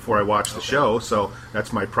movies before I watch the show, so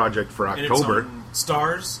that's my project for October. And it's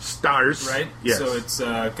on Starz, right? Yes. So it's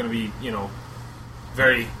going to be,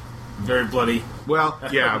 very, very bloody. Well,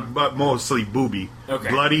 yeah, but mostly booby. Okay.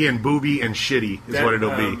 Bloody and booby and shitty is what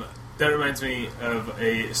it'll be. That reminds me of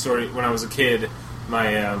a story. When I was a kid,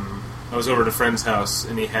 I was over at a friend's house,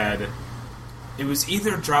 and he had... It was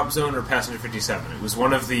either Drop Zone or Passenger 57. It was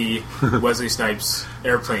one of the Wesley Snipes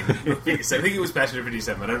airplane movies. I think it was Passenger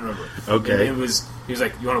 57. I don't remember. Okay. And he was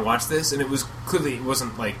like, "You want to watch this?" And it was clearly, it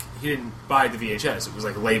wasn't like he didn't buy the VHS. It was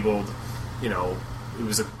like labeled, it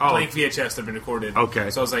was a blank VHS that had been recorded. Okay.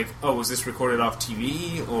 So I was like, "Oh, was this recorded off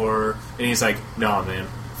TV or?" And he's like, "No, man,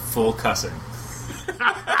 full cussing."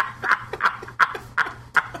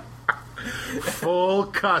 Full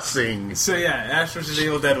cussing. So yeah, Ash vs.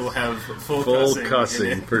 Evil Dead will have full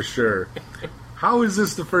cussing for sure. How is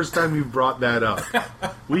this the first time you've brought that up?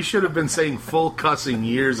 We should have been saying full cussing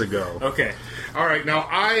years ago. Okay. All right, now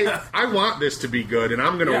I want this to be good, and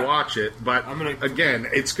I'm going to watch it, but again,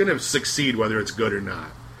 it's going to succeed whether it's good or not.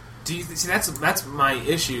 Do you see? That's my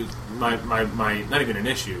issue. My not even an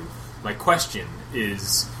issue. My question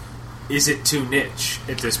is it too niche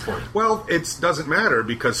at this point? Well, it doesn't matter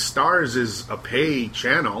because Starz is a pay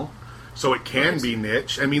channel, so it can be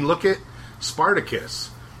niche. I mean, look at Spartacus.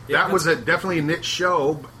 Yeah, that was definitely a niche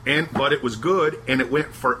show, but it was good, and it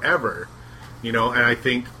went forever. And I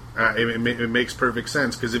think it makes perfect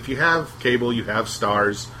sense, because if you have cable, you have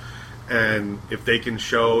Starz, and if they can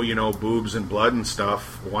show, boobs and blood and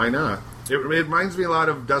stuff, why not? It reminds me a lot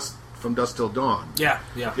of From Dusk Till Dawn. Yeah.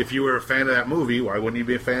 If you were a fan of that movie, why wouldn't you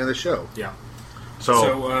be a fan of the show? Yeah.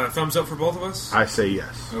 So thumbs up for both of us? I say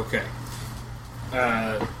yes. Okay.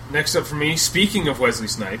 Next up for me, speaking of Wesley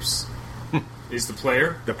Snipes, is The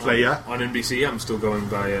Player. The Player. On NBC. I'm still going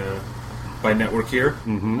by network here.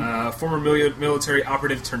 Mm-hmm. Former military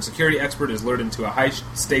operative turned security expert is lured into a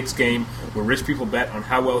high-stakes game where rich people bet on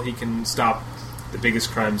how well he can stop the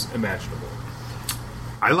biggest crimes imaginable.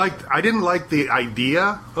 I didn't like the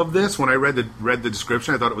idea of this when I read the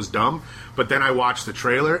description. I thought it was dumb, but then I watched the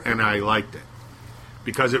trailer and I liked it,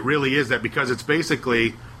 because it really is that. Because it's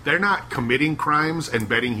basically, they're not committing crimes and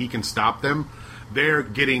betting he can stop them. They're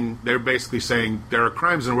basically saying there are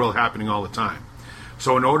crimes in the world happening all the time.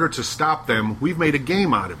 So in order to stop them, we've made a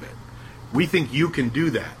game out of it. We think you can do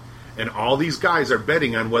that. And all these guys are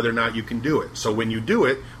betting on whether or not you can do it. So when you do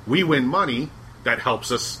it, we win money that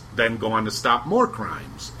helps us then go on to stop more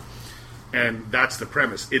crimes. And that's the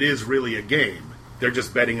premise. It is really a game. They're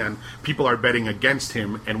just people are betting against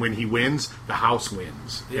him, and when he wins, the house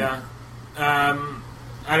wins. Yeah. I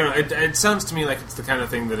don't know. It sounds to me like it's the kind of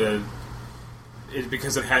thing that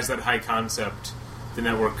because it has that high concept, the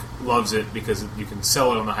network loves it because you can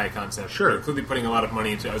sell it on the high concept. Sure. They're clearly putting a lot of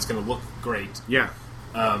money into it. It's going to look great. Yeah.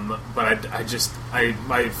 But I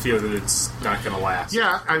feel that it's not going to last.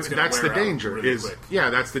 Yeah, that's the danger. Really quick. Yeah,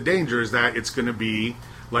 that's the danger, is that it's going to be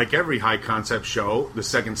like every high concept show. The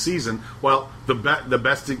second season. Well, the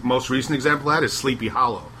best, most recent example of that is Sleepy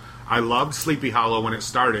Hollow. I loved Sleepy Hollow when it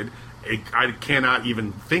started. I cannot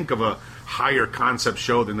even think of a higher concept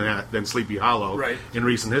show than Sleepy Hollow in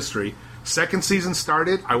recent history. Second season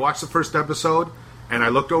started. I watched the first episode, and I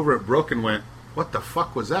looked over at Brooke and went, "What the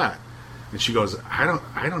fuck was that?" And she goes, I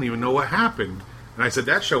don't even know what happened. And I said,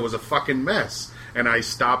 that show was a fucking mess. And I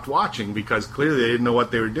stopped watching because clearly they didn't know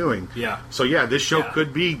what they were doing. Yeah. So yeah, this show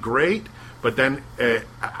could be great, but then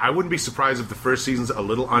I wouldn't be surprised if the first season's a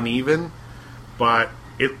little uneven. But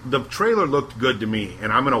the trailer looked good to me,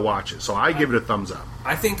 and I'm going to watch it. So I give it a thumbs up.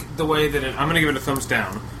 I think the way that I'm going to give it a thumbs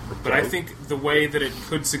down, but I think the way that it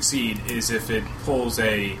could succeed is if it pulls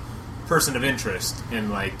a person of interest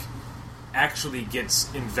and actually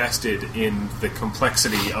gets invested in the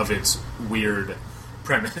complexity of its weird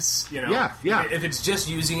premise. Yeah. If it's just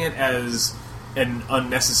using it as an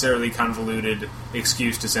unnecessarily convoluted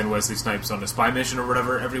excuse to send Wesley Snipes on a spy mission or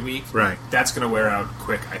whatever every week, right? That's going to wear out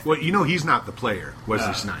quick, I think. Well, he's not the player,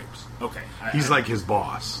 Wesley Snipes. Okay. He's like his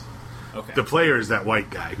boss. Okay. The player is that white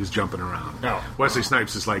guy who's jumping around. No. Wesley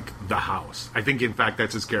Snipes is like the House. I think, in fact,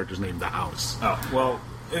 that's his character's name, the House. Oh, well,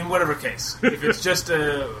 in whatever case. If it's just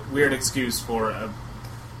a weird excuse for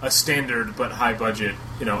a standard but high-budget,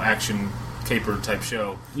 action caper type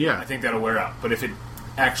show, I think that'll wear out. But if it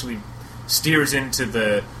actually steers into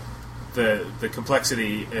the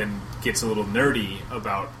complexity and gets a little nerdy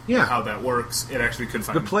about how that works, it actually could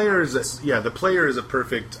find the player is a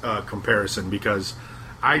perfect comparison, because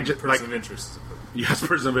person of interest. Yes,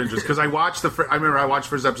 person of interest. Because I remember I watched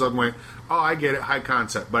the first episode and went, "Oh, I get it, high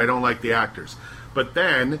concept, but I don't like the actors." But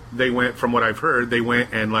then they went, from what I've heard, they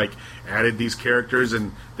went and added these characters,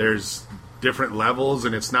 and there's different levels,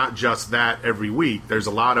 and it's not just that every week. There's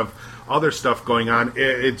a lot of other stuff going on.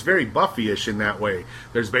 It's very Buffy-ish in that way.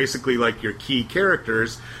 There's basically your key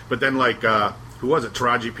characters, but then who was it?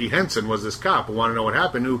 Taraji P. Henson was this cop who wanted to know what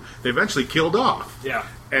happened, who they eventually killed off. Yeah.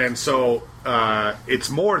 And so it's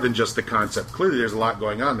more than just the concept. Clearly there's a lot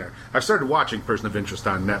going on there. I've started watching Person of Interest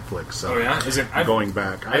on Netflix. So oh, yeah? Is it? Going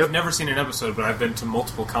back. I've never seen an episode, but I've been to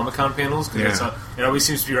multiple Comic-Con panels, because it always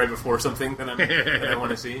seems to be right before something that I want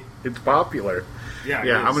to see. It's popular. Yeah,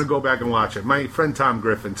 I'm going to go back and watch it. My friend Tom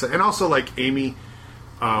Griffin said, and also Amy,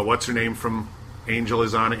 what's her name from Angel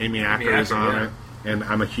is on it. Amy Acker is on it. And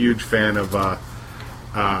I'm a huge fan of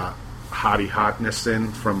Hottie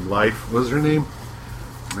Hotnesson from Life. What was her name?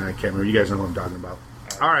 I can't remember. You guys know what I'm talking about.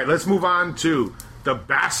 All right, let's move on to The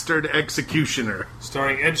Bastard Executioner,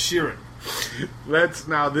 starring Ed Sheeran. I'm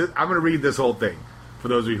going to read this whole thing. for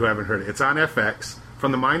those of you who haven't heard it. It's on FX.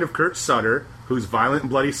 From the mind of Kurt Sutter, whose violent and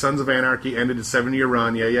bloody Sons of Anarchy ended a 7-year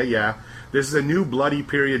run. Yeah. This is a new bloody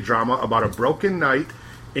period drama about a broken knight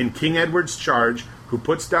in King Edward's charge who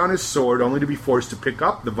puts down his sword only to be forced to pick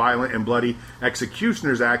up the violent and bloody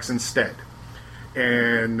executioner's axe instead.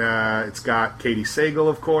 And it's got Katie Sagal,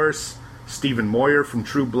 of course, Stephen Moyer from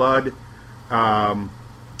True Blood, and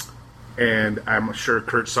I'm sure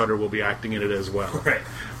Kurt Sutter will be acting in it as well. Right.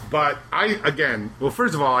 But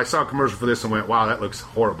first of all, I saw a commercial for this and went, wow, that looks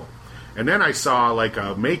horrible. And then I saw like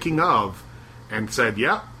a making of and said,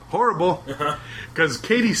 yep, horrible. Because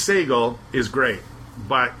Katie Sagal is great,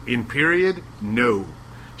 but in period, no.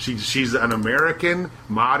 She's an American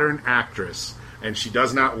modern actress, and she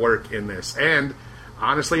does not work in this. And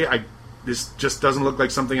honestly, this just doesn't look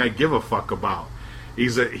like something I give a fuck about.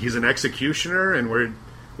 He's an executioner, and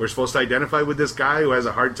we're supposed to identify with this guy who has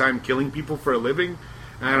a hard time killing people for a living.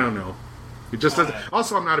 I don't know. It just doesn't.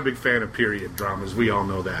 Also, I'm not a big fan of period dramas. We all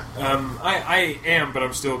know that. I am, but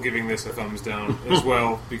I'm still giving this a thumbs down as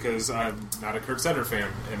well because I'm not a Kurt Sutter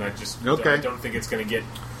fan, and I don't think it's going to get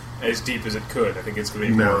as deep as it could. I think it's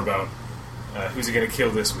going to be more about who's he going to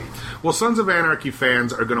kill this week. Well, Sons of Anarchy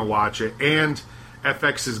fans are going to watch it, and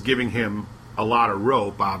FX is giving him a lot of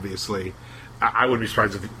rope. Obviously, I wouldn't be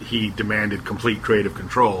surprised if he demanded complete creative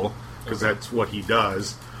control because that's what he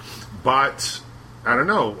does. But I don't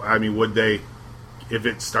know. I mean, would they, if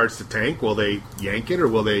it starts to tank, will they yank it or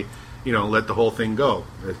will they, let the whole thing go?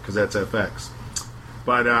 Because that's FX.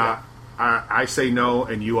 But I say no,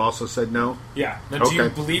 and you also said no? Yeah. Now, do you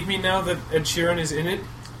believe me now that Ed Sheeran is in it?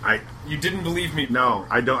 You didn't believe me? No,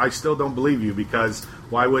 I don't. I still don't believe you because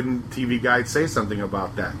why wouldn't TV Guide say something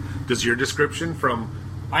about that? Does your description from...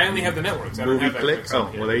 I only have the networks. I don't have Clicks?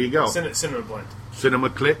 Oh, well, there you go. Cinema Blend. Cinema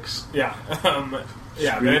Clicks? Yeah.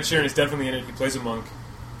 Yeah, but Ed Sheeran is definitely in it. He plays a monk.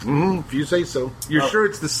 Mm-hmm, if you say so. You're sure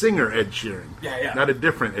it's the singer Ed Sheeran? Yeah. Not a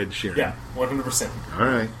different Ed Sheeran? Yeah,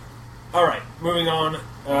 100%. All right, moving on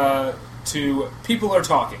to People Are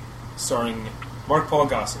Talking, starring Mark Paul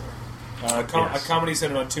Gosselaar. A comedy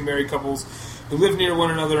centered on two married couples who live near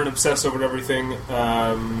one another and obsess over everything.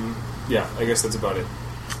 I guess that's about it.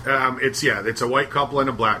 It's a white couple and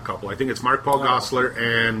a black couple. I think it's Mark Paul Gosselaar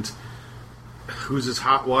and who's his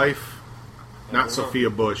hot wife? Not Sophia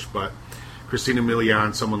Bush, but Christina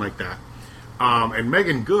Milian, someone like that. And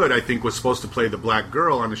Megan Good, I think, was supposed to play the black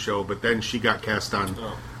girl on the show, but then she got cast on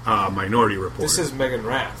Minority Report. This is Megan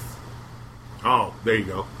Rath. Oh, there you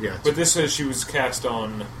go. Yeah. But this says she was cast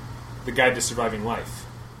on The Guide to Surviving Life.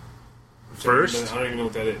 First? I don't even know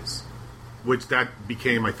what that is. Which that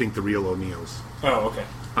became, I think, The Real O'Neills. Oh, okay.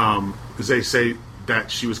 Because they say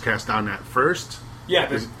that she was cast on that first. Yeah,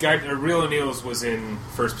 the Real O'Neills was in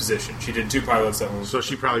first position. She did 2 pilots that one. So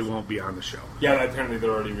she probably won't be on the show. Yeah, apparently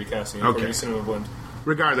they're already recasting it. Okay. Cinema Blend.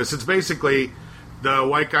 Regardless, it's basically the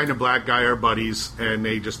white guy and the black guy are buddies, and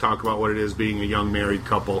they just talk about what it is being a young married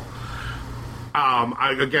couple.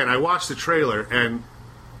 I watched the trailer, and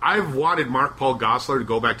I've wanted Mark Paul Gosselaar to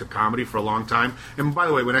go back to comedy for a long time. And by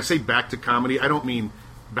the way, when I say back to comedy, I don't mean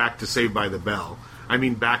back to Saved by the Bell. I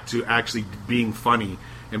mean back to actually being funny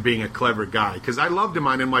and being a clever guy. Because I loved him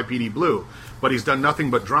on NYPD Blue, but he's done nothing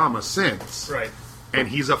but drama since. Right. And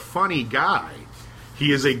he's a funny guy.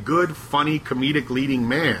 He is a good, funny, comedic leading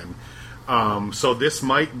man. So this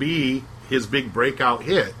might be his big breakout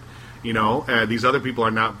hit. These other people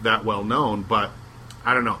are not that well known, but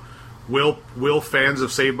I don't know. Will fans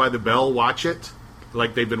of Saved by the Bell watch it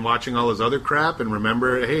like they've been watching all his other crap and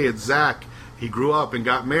remember, hey, it's Zach. He grew up and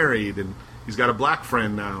got married and he's got a black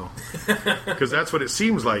friend now. Because that's what it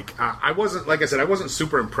seems like. I wasn't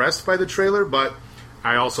super impressed by the trailer, but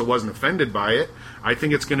I also wasn't offended by it. I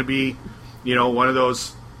think it's going to be, one of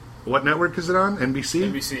those... What network is it on?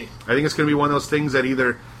 NBC? NBC. I think it's going to be one of those things that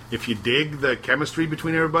either, if you dig the chemistry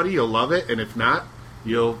between everybody, you'll love it, and if not,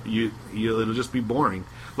 it'll just be boring.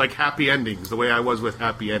 Like Happy Endings, the way I was with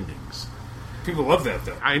Happy Endings. People love that,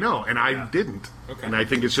 though. I know, and I didn't. Okay. And I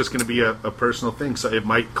think it's just going to be a personal thing. So it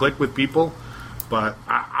might click with people, but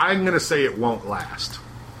I'm going to say it won't last.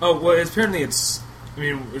 Oh, well, apparently it's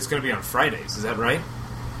going to be on Fridays. Is that right?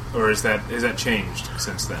 Or is that changed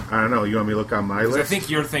since then? I don't know. You want me to look on my list? I think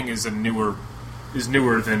your thing is newer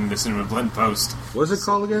than the Cinema Blend Post. What's it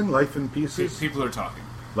called again? Life in Pieces? People Are Talking.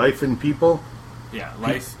 Life in People? Yeah,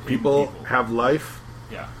 Life in People have life?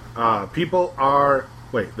 Yeah. People are...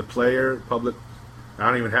 Wait, the player, public... I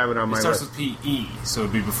don't even have it on my list. It starts with P-E, so it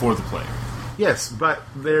would be before the player. Yes, but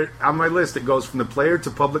there on my list it goes from the player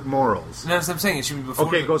to public morals. No, that's what I'm saying. It should be before.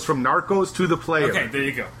 Okay, it goes from Narcos to the player. Okay, there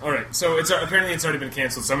you go. All right, so apparently it's already been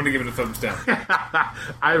canceled, so I'm going to give it a thumbs down.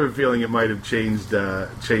 I have a feeling it might have changed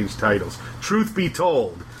titles. Truth Be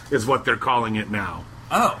Told is what they're calling it now.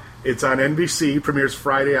 Oh. It's on NBC, premieres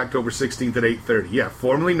Friday, October 16th at 8:30. Yeah,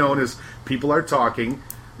 formerly known as People Are Talking.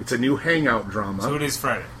 It's a new hangout drama. So it is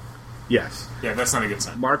Friday. Yes. Yeah, that's not a good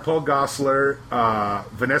sign. Mark Paul Gosselaar,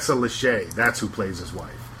 Vanessa Lachey, that's who plays his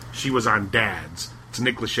wife. She was on Dads. It's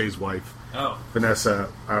Nick Lachey's wife. Oh. Vanessa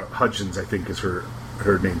Hudgens, I think, is her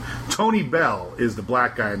name. Tony Bell is the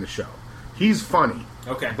black guy in the show. He's funny.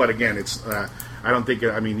 Okay. But again, it's I don't think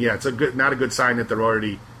it's not a good sign that they're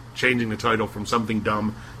already changing the title from something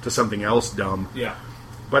dumb to something else dumb. Yeah.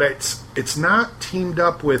 But it's not teamed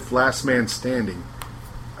up with Last Man Standing.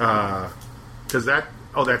 Because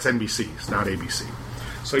that's NBC. It's not ABC.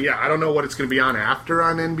 So yeah, I don't know what it's going to be on after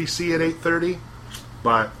on NBC at 8:30,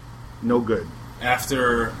 but no good.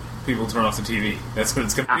 After people turn off the TV, that's what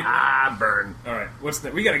it's going to be. Burn. All right, what's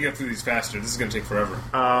that? We got to get through these faster. This is going to take forever.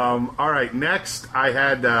 All right, next I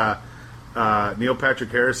had Neil Patrick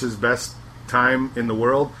Harris's Best Time in the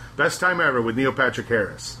World. Best Time Ever with Neil Patrick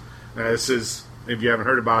Harris. This is, if you haven't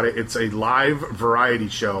heard about it, it's a live variety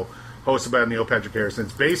show hosted by Neil Patrick Harris. And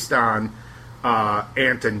it's based on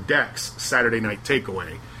Ant and Dec's Saturday Night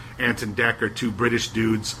Takeaway. Ant and Dec are two British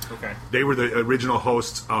dudes. Okay. They were the original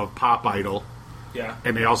hosts of Pop Idol. Yeah.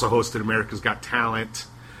 And they also hosted America's Got Talent.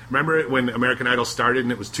 Remember it when American Idol started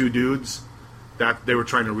and it was two dudes? That they were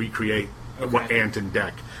trying to recreate what Ant and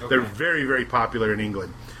Dec. Okay. They're very, very popular in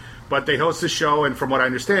England. But they host a show, and from what I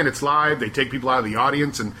understand, it's live. They take people out of the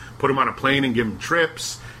audience and put them on a plane and give them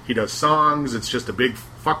trips. He does songs. It's just a big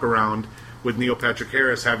fuck around with Neil Patrick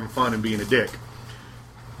Harris having fun and being a dick.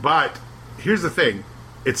 But here's the thing.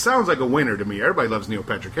 It sounds like a winner to me. Everybody loves Neil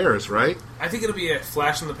Patrick Harris, right? I think it'll be a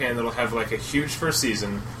flash in the pan that'll have like a huge first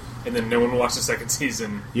season, and then no one will watch the second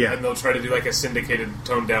season. Yeah. And they'll try to do like a syndicated,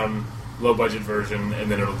 toned down, low budget version, and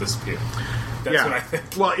then it'll disappear. That's what I think.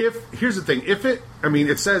 Well, here's the thing.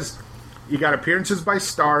 It says you got appearances by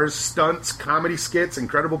stars, stunts, comedy skits,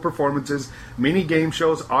 incredible performances, mini game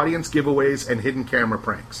shows, audience giveaways, and hidden camera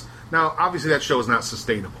pranks. Now, obviously that show is not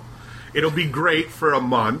sustainable. It'll be great for a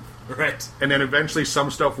month. Right. And then eventually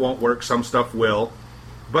some stuff won't work, some stuff will.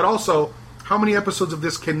 But also, how many episodes of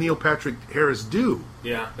this can Neil Patrick Harris do?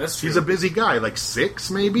 Yeah, that's true. He's a busy guy, like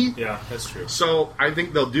 6 maybe? Yeah, that's true. So I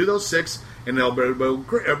think they'll do those 6, and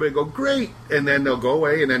everybody go, great, and then they'll go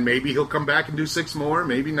away, and then maybe he'll come back and do 6 more,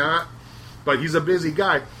 maybe not. But he's a busy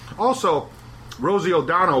guy. Also, Rosie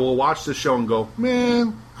O'Donnell will watch the show and go,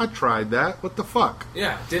 man, I tried that. What the fuck?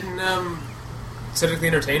 Yeah, didn't Cedric the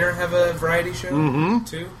Entertainer have a variety show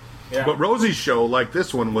too? Yeah. But Rosie's show, like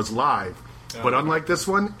this one, was live. But unlike this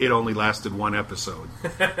one, it only lasted 1 episode.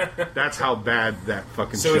 That's how bad that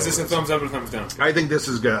fucking show is. So is this a thumbs up or thumbs down? I think this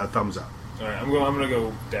is a thumbs up. All right, I'm going to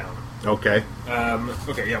go down. Okay.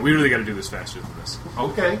 Okay, yeah, we really got to do this faster than this.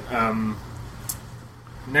 Okay.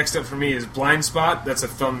 Next up for me is Blind Spot. That's a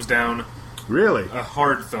thumbs down. Really? A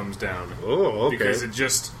hard thumbs down. Oh, okay. Because it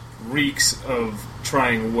just reeks of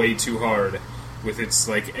trying way too hard with its,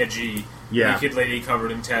 like, edgy naked lady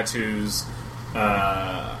covered in tattoos.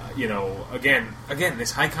 Again,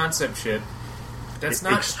 this high concept shit. That's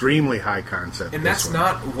not extremely high concept. And that's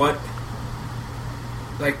not what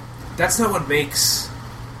makes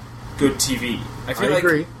good TV. I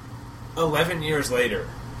agree. 11 years later,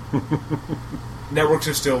 networks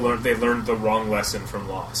are still they learned the wrong lesson from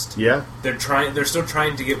Lost. Yeah. They're still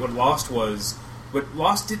trying to get what Lost was, but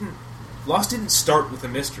Lost didn't start with a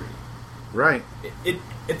mystery. Right. It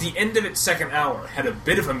at the end of its second hour had a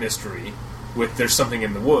bit of a mystery with there's something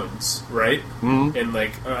in the woods, right? Mm-hmm. And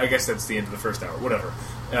I guess that's the end of the first hour, whatever.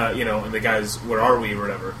 And the guys, where are we, or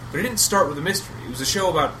whatever. But it didn't start with a mystery. It was a show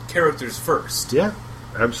about characters first. Yeah,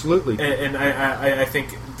 absolutely. And I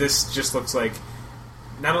think this just looks like,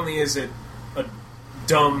 not only is it a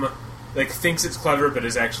dumb, thinks it's clever, but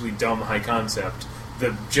is actually dumb high concept.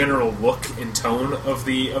 The general look and tone of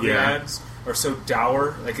the ads are so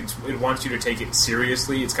dour. It wants you to take it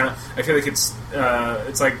seriously. It's kind of, I feel like it's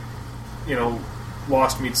like,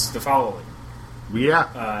 Lost meets The Following.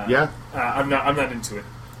 Yeah. I'm not into it.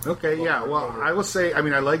 Okay, yeah. Well, I will say, I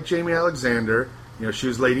like Jamie Alexander. She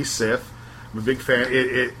was Lady Sif. I'm a big fan.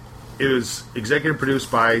 It was executive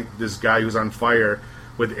produced by this guy who's on fire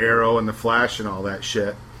with Arrow and The Flash and all that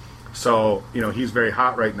shit. So, he's very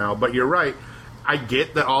hot right now. But you're right. I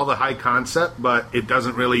get that all the high concept, but it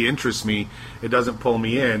doesn't really interest me. It doesn't pull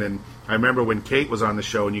me in. And I remember when Kate was on the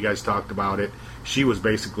show and you guys talked about it, she was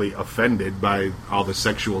basically offended by all the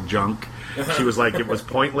sexual junk. She was like, it was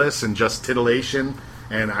pointless and just titillation,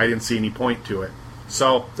 and I didn't see any point to it.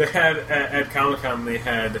 So they had at Comic-Con, they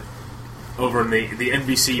had over in the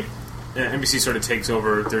NBC. NBC sort of takes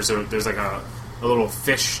over. There's like a little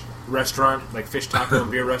fish restaurant, like fish taco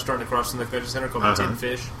and beer restaurant across from the convention center called Tin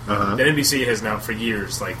Fish. That NBC has now for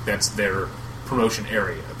years, like that's their promotion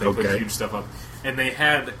area. They put huge stuff up, and they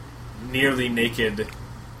had nearly naked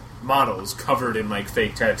models covered in like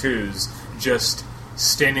fake tattoos, just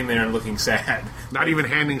standing there and looking sad. Not even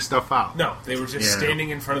handing stuff out. No, they were just standing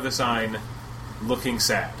in front of the sign, looking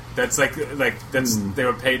sad. That's they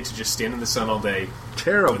were paid to just stand in the sun all day.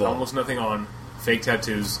 Terrible. With almost nothing on, fake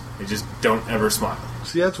tattoos. They just don't ever smile.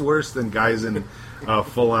 See, that's worse than guys in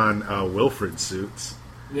full-on Wilfred suits.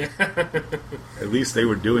 Yeah. At least they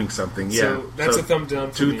were doing something. So that's a thumb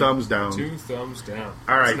down. Two thumbs down. 2 thumbs down.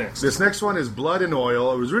 All right. This next one is Blood and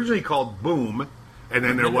Oil. It was originally called Boom, and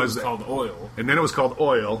then it was called Oil. And then it was called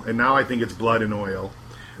Oil, and now I think it's Blood and Oil.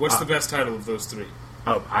 What's the best title of those three?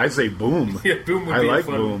 I say Boom. Yeah, Boom would be I like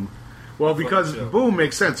fun, Boom. Well, because Boom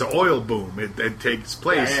makes sense. An oil boom. It takes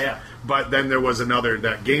place. Yeah. But then there was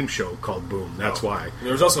that game show called Boom. That's why.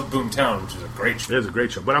 There was also Boomtown, which is a great show. It is a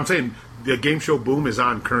great show. But I'm saying the game show Boom is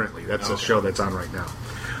on currently. That's a show that's on right now.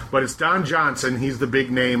 But it's Don Johnson. He's the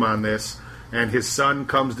big name on this. And his son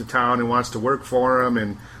comes to town and wants to work for him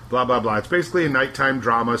and blah, blah, blah. It's basically a nighttime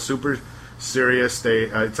drama, super serious.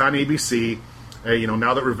 It's on ABC.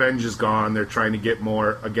 Now that Revenge is gone, they're trying to get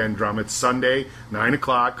more, again, drama. It's Sunday, 9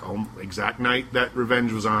 o'clock, exact night that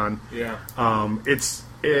Revenge was on. Yeah. I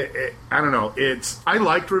don't know. I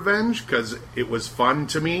liked Revenge because it was fun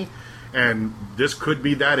to me, and this could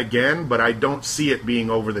be that again, but I don't see it being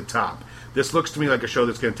over the top. This looks to me like a show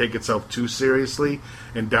that's going to take itself too seriously,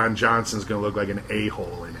 and Don Johnson's going to look like an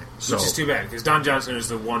a-hole in it. So, which is too bad, because Don Johnson is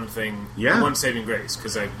the one thing, the one saving grace.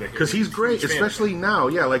 Because he's great, especially now.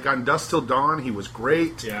 Yeah, like on Dusk Till Dawn, he was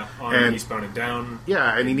great. Yeah, on Eastbound and Down.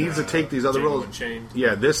 Yeah, and he needs to take these other roles.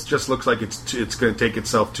 Yeah, this just looks like it's going to take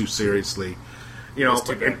itself too seriously.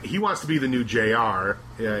 And he wants to be the new JR.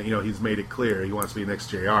 He's made it clear he wants to be the next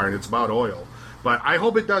JR, and it's about oil. But I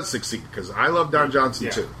hope it does succeed, because I love Don Johnson,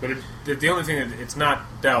 too. But the only thing is, it's not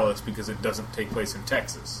Dallas, because it doesn't take place in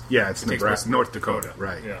Texas. Yeah, it's Nebraska, North Dakota.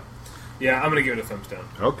 Right. Yeah, I'm going to give it a thumbs down.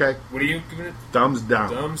 Okay. What are you giving it? Thumbs down.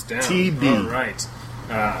 Thumbs down. TD. All right.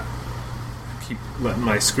 Keep letting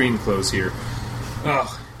my screen close here.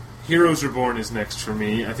 Oh, Heroes Reborn is next for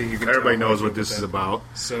me. I think you can. Everybody knows what this is about.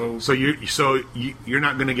 So you're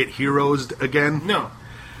not going to get heroes again? No.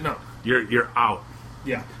 You're out.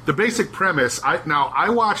 Yeah. The basic premise. I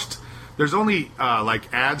watched. There's only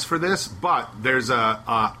ads for this, but there's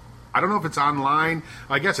I don't know if it's online.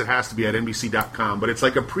 I guess it has to be at NBC.com. But it's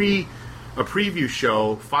like a preview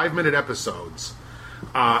show, 5-minute episodes,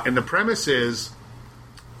 and the premise is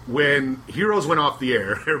when Heroes went off the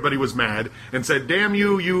air, everybody was mad and said, "Damn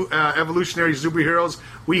you evolutionary superheroes,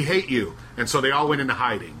 we hate you," and so they all went into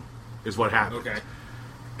hiding. Is what happened. Okay.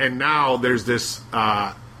 And now there's this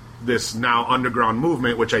now underground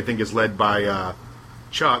movement, which I think is led by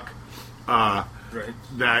Chuck, right.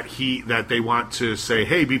 that they want to say,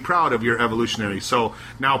 hey, be proud of your evolutionary. So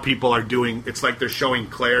now people are doing, it's like they're showing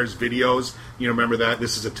Claire's videos. You remember that?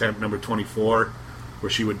 This is attempt number 24, where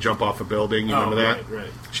she would jump off a building. You remember that?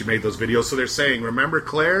 Right. She made those videos. So they're saying, remember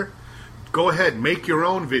Claire? Go ahead, make your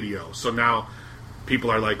own video. So now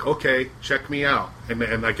people are like, okay, check me out.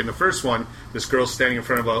 And like in the first one, this girl's standing in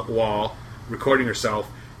front of a wall, recording herself,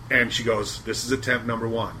 and she goes, this is attempt number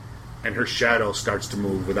 1. And her shadow starts to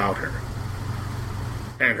move without her.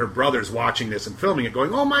 And her brother's watching this and filming it,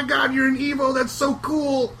 going, oh my God, you're an Evo, that's so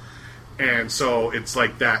cool. And so it's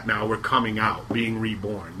like that now. We're coming out, being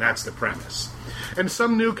reborn. That's the premise. And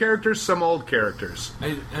some new characters, some old characters.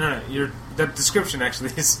 I don't know. That description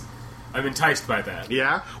actually is... I'm enticed by that.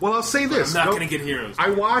 Yeah? Well, I'll say this. I'm not going to get heroes. I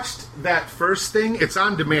watched that first thing. It's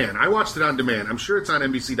on demand. I watched it on demand. I'm sure it's on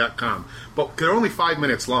NBC.com. But they're only 5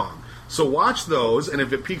 minutes long. So watch those, and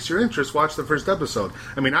if it piques your interest, watch the first episode.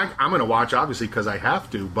 I mean, I'm going to watch, obviously, because I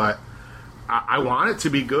have to, but I want it to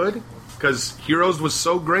be good, because Heroes was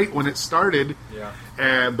so great when it started.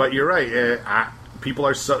 Yeah. But you're right. People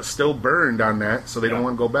are still burned on that, so they don't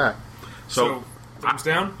want to go back. So thumbs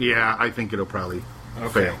down? Yeah, I think it'll probably...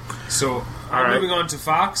 fail. So, moving on to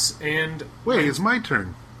Fox and... Wait, it's my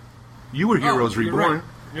turn. You were Heroes Reborn.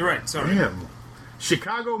 You're right, sorry. Damn.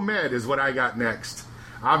 Chicago Med is what I got next.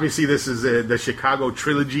 Obviously, this is the Chicago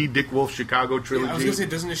trilogy, Dick Wolf Chicago trilogy. Yeah, I was going to say,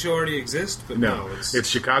 doesn't the show already exist? But no, it's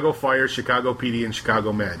Chicago Fire, Chicago PD, and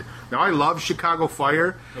Chicago Med. Now, I love Chicago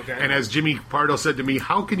Fire, and as Jimmy Pardo said to me,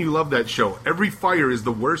 how can you love that show? Every fire is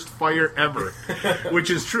the worst fire ever,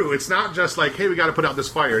 which is true. It's not just like, hey, we got to put out this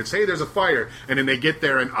fire. It's, hey, there's a fire, and then they get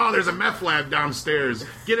there, and, oh, there's a meth lab downstairs.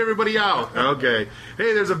 Get everybody out. Okay.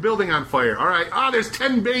 Hey, there's a building on fire. All right. Oh, there's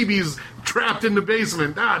 10 babies trapped in the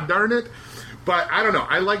basement. Ah, darn it. But I don't know.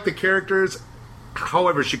 I like the characters.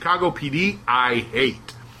 However, Chicago PD, I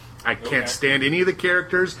hate. I can't stand any of the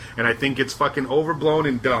characters, and I think it's fucking overblown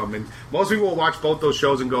and dumb. And most people will watch both those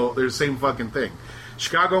shows and go, they're the same fucking thing.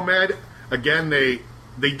 Chicago Med, again, they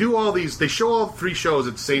do all these, they show all 3 shows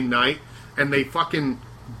at the same night, and they fucking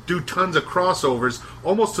do tons of crossovers,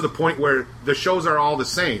 almost to the point where the shows are all the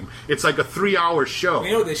same. It's like a 3-hour show.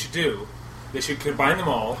 You know what they should do? They should combine them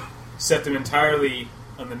all, set them entirely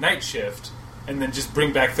on the night shift, and then just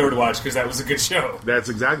bring back Third Watch because that was a good show. That's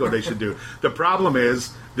exactly what they should do. The problem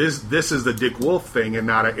is, this is the Dick Wolf thing and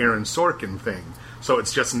not an Aaron Sorkin thing. So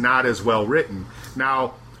it's just not as well written.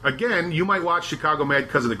 Now, again, you might watch Chicago Med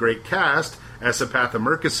because of the great cast. Esapatha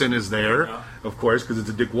Murkison is there, of course, because it's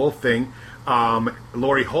a Dick Wolf thing.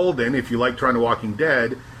 Laurie Holden, if you liked her on The Walking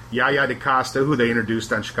Dead. Yaya DaCosta, who they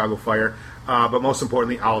introduced on Chicago Fire. But most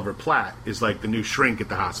importantly, Oliver Platt is like the new shrink at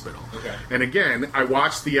the hospital. Okay. And again, I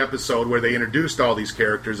watched the episode where they introduced all these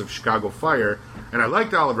characters of Chicago Fire, and I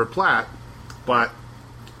liked Oliver Platt, but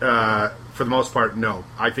for the most part, no.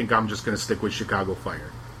 I think I'm just going to stick with Chicago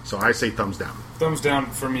Fire. So I say thumbs down. Thumbs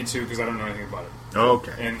down for me, too, because I don't know anything about it.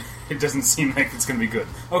 Okay. And it doesn't seem like it's going to be good.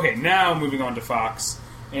 Okay, now moving on to Fox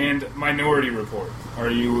and Minority Report. Are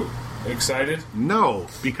you excited? No,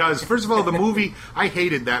 because first of all, the movie, I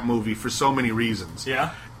hated that movie for so many reasons.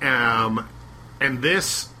 Yeah? And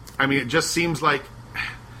this, I mean, it just seems like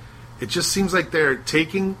they're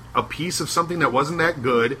taking a piece of something that wasn't that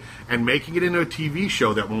good and making it into a TV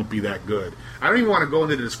show that won't be that good. I don't even want to go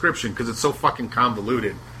into the description because it's so fucking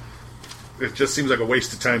convoluted. It just seems like a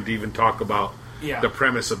waste of time to even talk about the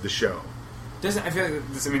premise of the show. I feel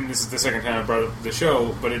like this is the second time I brought up the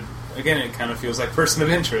show, but it kind of feels like Person of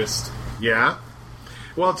Interest. Yeah.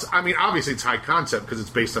 Well, obviously it's high concept because it's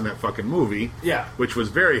based on that fucking movie. Yeah. Which was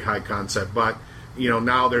very high concept, but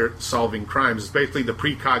now they're solving crimes. It's basically the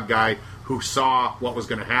precog guy who saw what was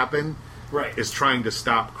going to happen, right, is trying to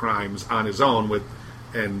stop crimes on his own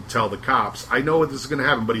and tell the cops, I know what this is going to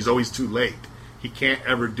happen, but he's always too late. He can't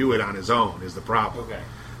ever do it on his own, is the problem. Okay.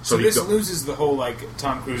 So this loses the whole,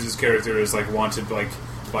 Tom Cruise's character is, wanted,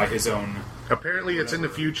 by his own... Apparently it's in the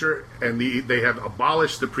future, and they have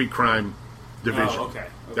abolished the pre-crime division. Oh, okay.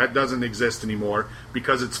 That doesn't exist anymore,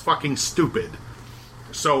 because it's fucking stupid.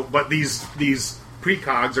 So, but these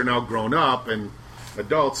precogs are now grown up and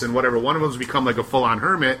adults and whatever. One of them's become like a full-on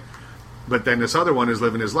hermit, but then this other one is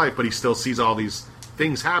living his life, but he still sees all these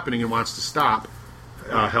things happening and wants to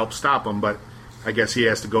help stop them. But I guess he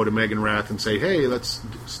has to go to Megan Rath and say, hey, let's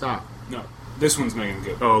stop. No, this one's Megan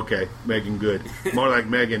Good. Oh, okay. Megan Good. More like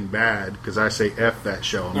Megan Bad, because I say F that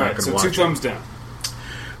show. I'm not going to watch it. So 2 thumbs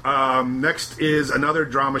down. Next is another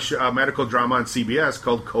medical drama on CBS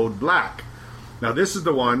called Code Black. Now, this is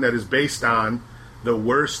the one that is based on the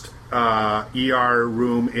worst ER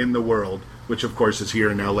room in the world, which, of course, is here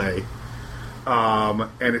in L.A.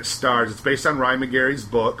 And it's based on Ryan McGarry's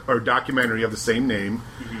book, or documentary of the same name,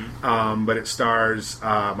 but it stars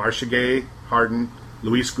Marcia Gay Harden,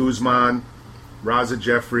 Luis Guzman, Raza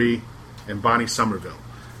Jeffrey, and Bonnie Somerville.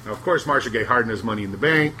 Now, of course, Marcia Gay Harden has Money in the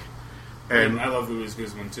Bank. And I love Luis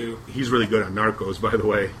Guzman, too. He's really good on Narcos, by the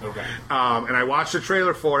way. Okay. And I watched the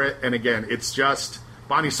trailer for it, and again, it's just...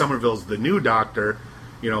 Bonnie Somerville's the new doctor.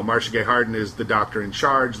 Marcia Gay Harden is the doctor in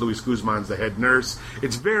charge. Luis Guzman's the head nurse.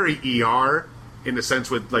 It's very ER, in the sense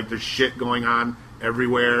with, there's shit going on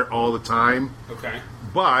everywhere all the time. Okay.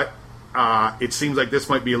 But it seems like this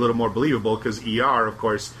might be a little more believable, because ER, of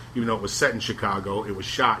course, even though it was set in Chicago, it was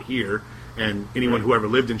shot here, and anyone who ever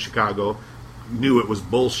lived in Chicago knew it was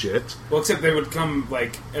bullshit. Well, except they would come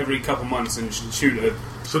every couple months and shoot a...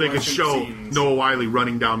 So they could show Noah Wyle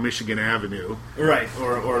running down Michigan Avenue. Right,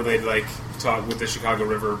 or they'd talk with the Chicago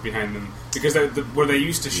River behind them. Because where they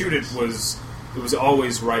used to shoot it was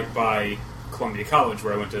always right by Columbia College,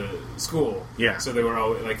 where I went to school. Yeah. So they were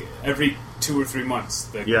always, every 2 or 3 months,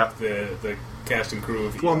 the cast and crew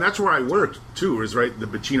of... Well, and that's where I worked, too, is right, the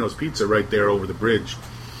Bacino's Pizza right there over the bridge.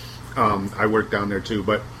 I worked down there, too,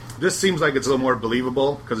 but... This seems like it's a little more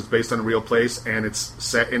believable because it's based on a real place and it's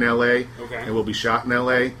set in L.A. and will be shot in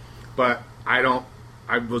L.A. But I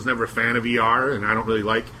was never a fan of ER, and I don't really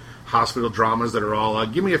like hospital dramas that are all,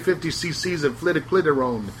 give me a 50 cc's of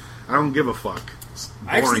flitocliterone. I don't give a fuck.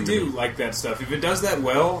 I actually do like that stuff. If it does that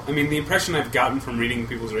well, I mean, the impression I've gotten from reading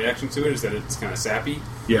people's reaction to it is that it's kind of sappy.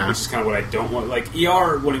 Yeah. Which is kind of what I don't want. Like,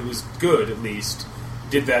 ER, when it was good, at least,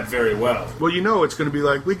 did that very well. Well, you know it's going to be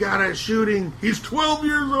like, we got a shooting. He's 12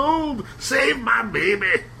 years old. Save my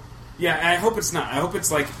baby. Yeah, and I hope it's not. I hope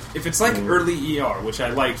it's like, if it's like early ER, which I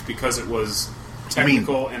liked because it was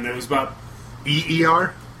technical and it was about...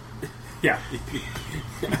 EER? Yeah.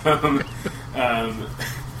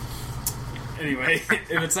 Anyway,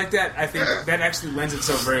 if it's like that, I think that actually lends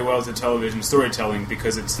itself very well to television storytelling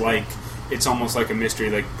because it's almost like a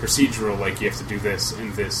mystery, like procedural, like you have to do this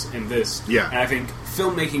and this and this. Yeah. And I think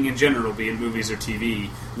filmmaking in general, be it movies or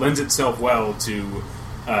TV, lends itself well to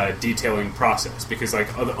detailing process because,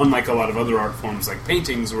 like, unlike a lot of other art forms, like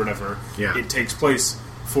paintings or whatever, it takes place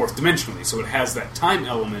fourth dimensionally, so it has that time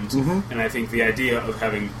element. And I think the idea of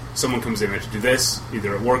having someone comes in and to do this,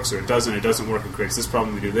 either it works or it doesn't work, it creates this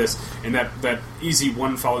problem, we do this, and that easy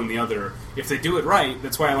one following the other, if they do it right,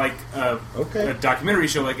 that's why I like a documentary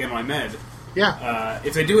show like NY Med.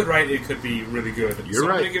 If they do it right, it could be really good. You're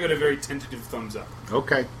right. I'm going to give it a very tentative thumbs up.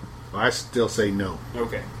 Okay. Well, I still say no.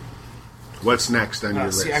 Okay. What's next on your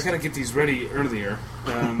list? See, I got to get these ready earlier.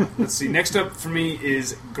 Let's see. Next up for me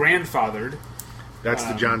is Grandfathered. That's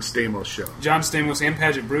the John Stamos show. John Stamos and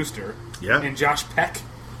Paget Brewster. Yeah. And Josh Peck.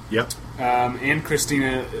 Yep. And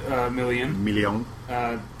Christina Milian.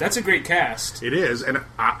 That's a great cast. It is, and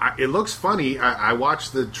it looks funny. I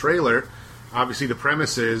watched the trailer. Obviously, the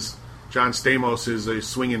premise is John Stamos is a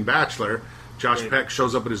swinging bachelor. Josh Peck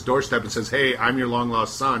shows up at his doorstep and says, "Hey, I'm your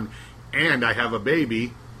long-lost son, and I have a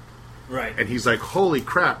baby." Right. And he's like, "Holy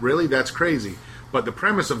crap, really? That's crazy." But the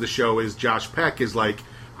premise of the show is Josh Peck is like,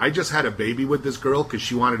 I just had a baby with this girl because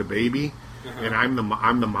she wanted a baby, and I'm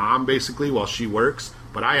the mom basically while she works.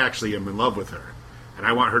 But I actually am in love with her, and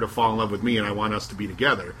I want her to fall in love with me, and I want us to be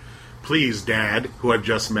together. Please, Dad, who I've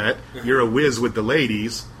just met, you're a whiz with the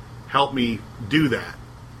ladies. Help me do that.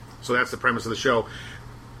 So that's the premise of the show.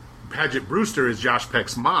 Paget Brewster is Josh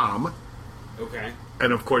Peck's mom. Okay.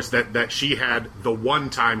 And, of course, that she had the one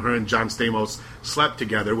time her and John Stamos slept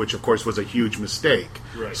together, which, of course, was a huge mistake.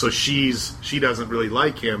 Right. So she doesn't really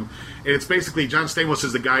like him. And it's basically John Stamos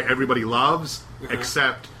is the guy everybody loves,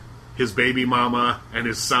 except his baby mama and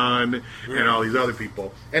his son and all these other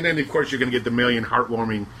people. And then, of course, you're going to get the million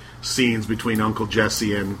heartwarming scenes between Uncle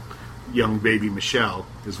Jesse and young baby Michelle,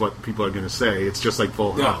 is what people are going to say. It's just like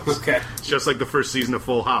Full House. Oh, okay. It's just like the first season of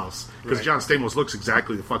Full House. Because John Stamos looks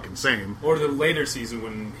exactly the fucking same. Or the later season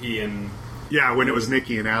when he and... Yeah, when it was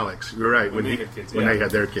Nikki and Alex. You're right. When they had kids. When they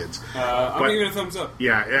had their kids. I'm giving it a thumbs up.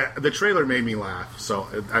 Yeah, the trailer made me laugh. So,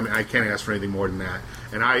 I mean, I can't ask for anything more than that.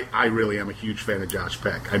 And I really am a huge fan of Josh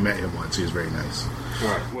Peck. I met him once. He was very nice. All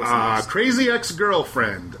right. What's next? Crazy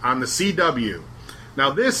Ex-Girlfriend on the CW. Now,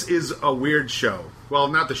 this is a weird show. Well,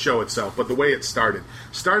 not the show itself, but the way it started.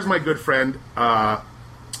 Stars my good friend,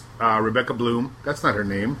 Rebecca Bloom. That's not her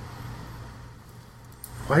name.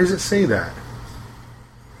 Why does it say that?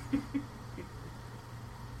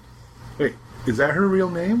 Wait, is that her real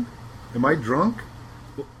name? Am I drunk?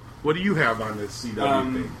 What do you have on this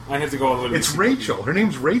CW thing? I have to go all the way to It's Rachel. Her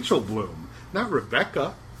name's Rachel Bloom, not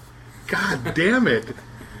Rebecca. God damn it.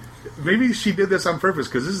 Maybe she did this on purpose,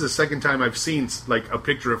 because this is the second time I've seen like a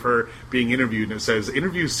picture of her being interviewed, and it says,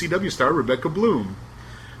 interview CW star Rebecca Bloom.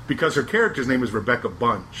 Because her character's name is Rebecca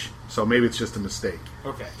Bunch, so maybe it's just a mistake.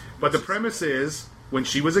 Okay. But the premise is, when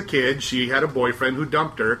she was a kid, she had a boyfriend who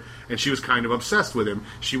dumped her, and she was kind of obsessed with him.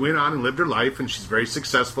 She went on and lived her life, and she's very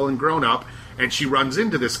successful and grown up, and she runs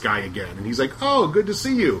into this guy again, and he's like, "Oh, good to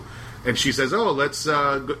see you." And she says, "Oh, let's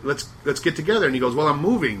get together." And he goes, "Well, I'm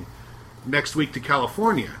moving next week to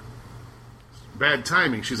California." Bad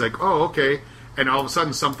timing. She's like, "Oh, okay." And all of a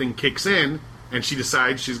sudden something kicks in, and she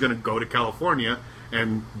decides she's going to go to California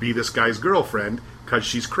and be this guy's girlfriend because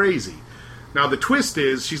she's crazy. Now, the twist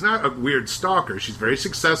is she's not a weird stalker. She's very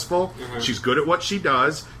successful. She's good at what she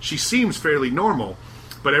does. She seems fairly normal.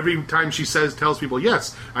 But every time she tells people,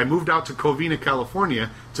 "Yes, I moved out to Covina, California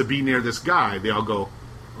to be near this guy," they all go,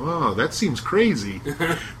 "Oh, that seems crazy."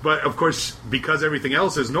 But, of course, because everything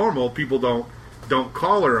else is normal, people don't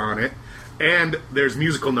call her on it. And there's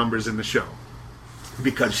musical numbers in the show.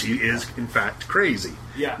 Because she is, in fact, crazy.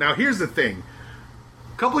 Yeah. Now, here's the thing.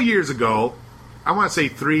 A couple years ago, I want to say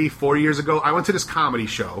 3-4 years ago, I went to this comedy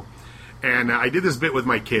show, and I did this bit with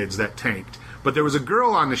my kids that tanked. But there was a girl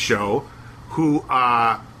on the show who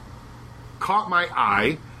caught my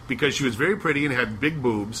eye because she was very pretty and had big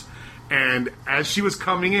boobs. And as she was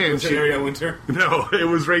coming in... Was it Ariel Winter? No, it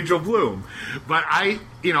was Rachel Bloom. But I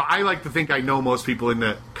like to think I know most people in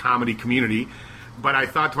the comedy community. But I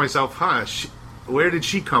thought to myself, where did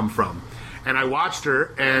she come from? And I watched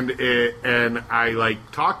her, and I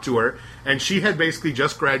talked to her, and she had basically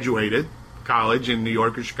just graduated college in New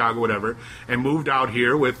York or Chicago, whatever, and moved out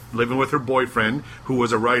here living with her boyfriend, who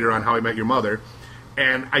was a writer on How I Met Your Mother.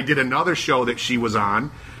 And I did another show that she was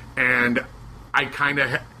on, and I kind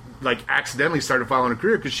of accidentally started following her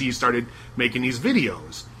career because she started making these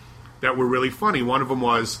videos that were really funny. One of them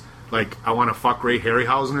was I want to fuck Ray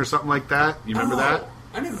Harryhausen or something like that. You remember that?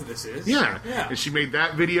 I know who this is. Yeah. And she made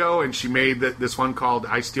that video, and she made this one called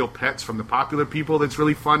I Steal Pets from the Popular People that's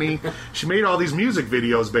really funny. She made all these music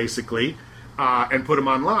videos, basically, and put them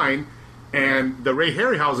online. And the Ray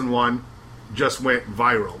Harryhausen one just went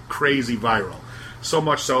viral, crazy viral. So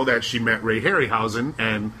much so that she met Ray Harryhausen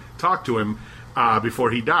and talked to him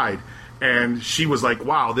before he died. And she was like,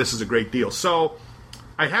 wow, this is a great deal. So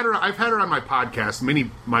I've had her on my podcast,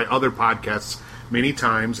 my other podcasts, many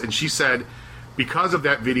times, and she said because of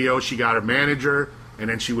that video, she got a manager, and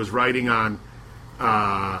then she was writing on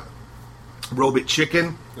Robot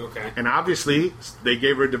Chicken. Okay. And obviously, they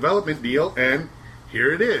gave her a development deal, and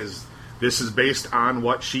here it is. This is based on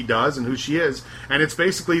what she does and who she is, and it's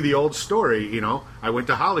basically the old story, I went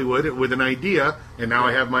to Hollywood with an idea, and now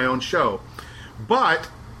I have my own show. But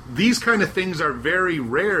these kind of things are very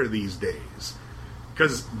rare these days,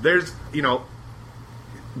 because there's,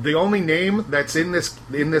 the only name that's in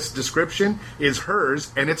this description is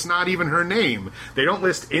hers, and it's not even her name. They don't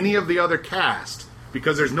list any of the other cast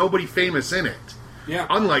because there's nobody famous in it. Yeah.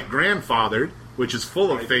 Unlike Grandfathered, which is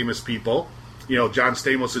full of famous people, John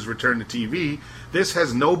Stamos' return to TV. This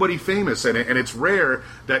has nobody famous in it, and it's rare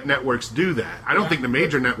that networks do that. I don't think the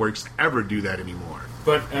major networks ever do that anymore.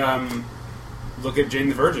 But look at Jane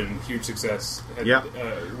the Virgin, huge success.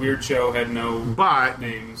 Weird show, had no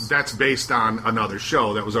names. That's based on another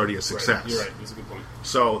show that was already a success. Right. You're right, that's a good point.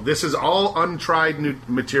 So this is all untried new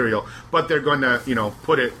material, but they're going to,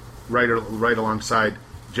 put it right alongside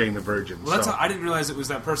Jane the Virgin. Well, I didn't realize it was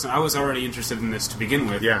that person. I was already interested in this to begin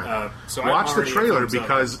with. Yeah. So watch the trailer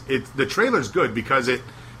because the trailer's good because it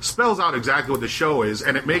spells out exactly what the show is,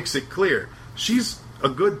 and it makes it clear. She's a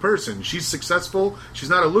good person. She's successful. She's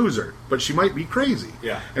not a loser, but she might be crazy.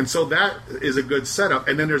 Yeah. And so that is a good setup.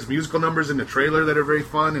 And then there's musical numbers in the trailer that are very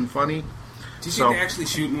fun and funny. Do you think they actually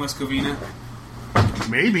shoot in West Covina?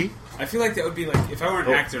 Maybe. I feel like that would be if I were an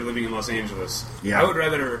actor living in Los Angeles, I would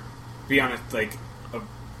rather be on a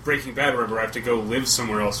Breaking Bad where I have to go live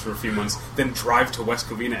somewhere else for a few months than drive to West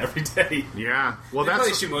Covina every day. Yeah. Well, they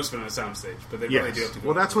probably shoot most of it on a soundstage, but they really do have to go.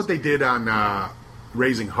 Well, that's what they did on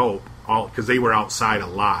Raising Hope, because they were outside a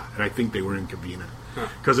lot, and I think they were in Covina.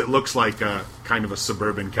 Because it looks like kind of a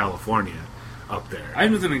suburban California up there. I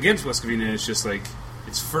have nothing against West Covina, it's just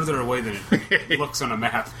it's further away than it looks on a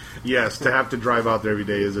map. Yes, to have to drive out there every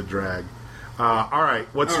day is a drag. All right,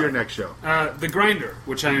 what's your next show? The Grinder,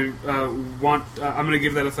 which I want. I'm going to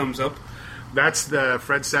give that a thumbs up. That's the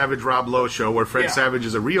Fred Savage, Rob Lowe show, where Fred Savage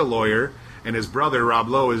is a real lawyer, and his brother, Rob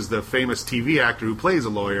Lowe, is the famous TV actor who plays a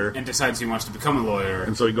lawyer. And decides he wants to become a lawyer.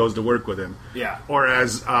 And so he goes to work with him. Yeah. Or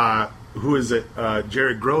as, who is it,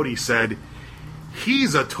 Jared Grody said,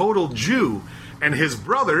 he's a total Jew, and his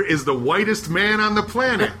brother is the whitest man on the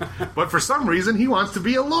planet. But for some reason, he wants to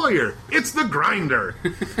be a lawyer. It's the Grinder.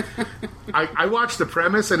 I watched the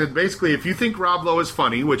premise, and it basically, if you think Rob Lowe is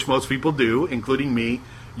funny, which most people do, including me,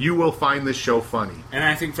 you will find this show funny. And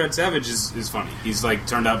I think Fred Savage is funny. He's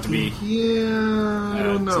turned out to be... Yeah, I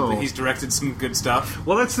don't know. He's directed some good stuff.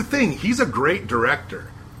 Well, that's the thing. He's a great director.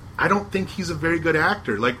 I don't think he's a very good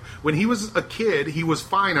actor. When he was a kid, he was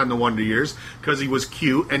fine on The Wonder Years because he was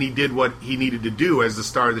cute and he did what he needed to do as the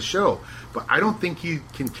star of the show. But I don't think he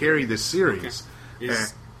can carry this series. Okay.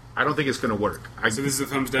 I don't think it's going to work. So this is a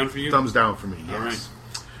thumbs down for you? Thumbs down for me, yes. All right.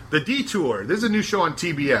 The Detour. This is a new show on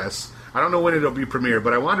TBS. I don't know when it'll be premiered,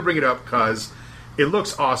 but I wanted to bring it up because it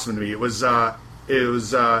looks awesome to me. It was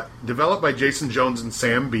developed by Jason Jones and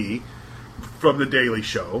Sam B. from The Daily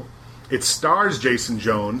Show. It stars Jason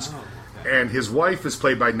Jones, and his wife is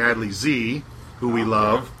played by Natalie Z, who we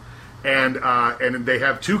love. And they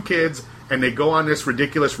have 2 kids, and they go on this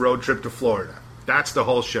ridiculous road trip to Florida. That's the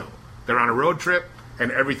whole show. They're on a road trip,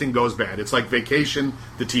 and everything goes bad. It's like Vacation,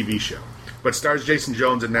 the TV show. But stars Jason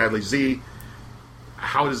Jones and Natalie Z.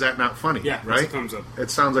 How is that not funny? Yeah, right? That's a thumbs up. It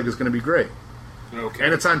sounds like it's going to be great. Okay.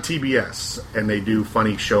 And it's on TBS, and they do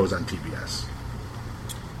funny shows on TBS.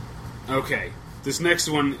 Okay. This next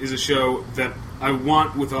one is a show that I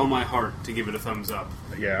want with all my heart to give it a thumbs up.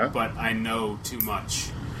 Yeah. But I know too much.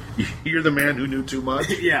 You're the man who knew too much?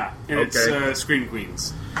 Yeah. And it's Scream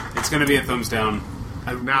Queens. It's going to be a thumbs down.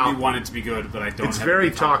 I really want it to be good, but I don't. It's very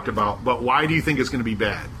talked about, but why do you think it's going to be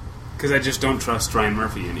bad? Because I just don't trust Ryan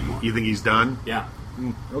Murphy anymore. You think he's done? Yeah.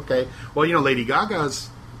 Okay. Well, Lady Gaga's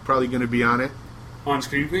probably going to be on it. On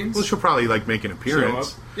Scream Queens? Well, she'll probably make an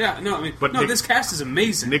appearance. Yeah, this cast is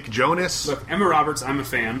amazing. Nick Jonas. Look, Emma Roberts, I'm a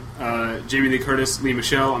fan. Jamie Lee Curtis, Lea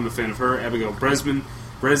Michele, I'm a fan of her. Abigail Breslin,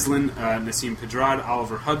 Nassim Pedrad,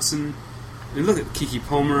 Oliver Hudson. And look at Keke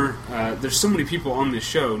Palmer. There's so many people on this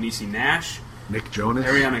show. Niecy Nash. Nick Jonas.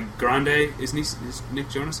 Ariana Grande. Is Nick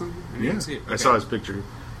Jonas on here? Yeah, see it. Okay. I saw his picture.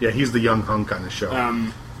 Yeah, he's the young hunk on the show.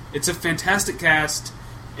 It's a fantastic cast,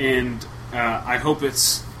 and I hope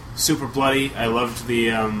it's super bloody. I loved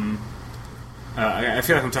the... I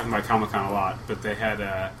feel like I'm talking about Comic-Con a lot, but they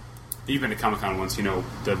had... you've been to Comic-Con once,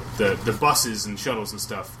 the buses and shuttles and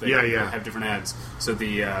stuff. They have different ads. So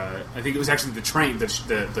I think it was actually the train,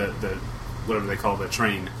 the whatever they call the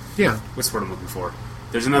train. Yeah. What's the word I'm looking for?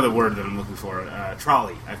 There's another word that I'm looking for.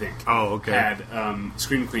 Trolley, I think. Oh, okay. Had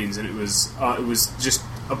Scream Queens, and it was just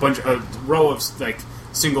a row of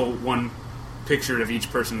single one picture of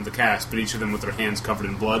each person of the cast, but each of them with their hands covered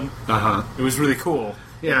in blood. It was really cool.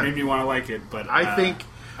 Yeah. It made me want to like it, but I think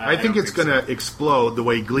it's going to explode the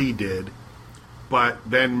way Glee did. But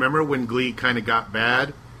then remember when Glee kind of got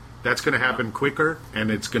bad? That's going to happen quicker,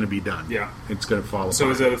 and it's going to be done. Yeah. It's going to fall apart.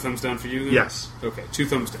 So is that a thumbs down for you then? Yes. Okay, 2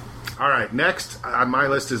 thumbs down. All right, next on my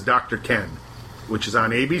list is Dr. Ken, which is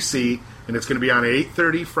on ABC, and it's going to be on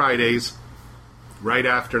 8:30 Fridays, right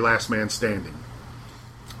after Last Man Standing.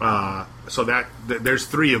 So there's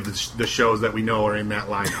 3 of the shows that we know are in that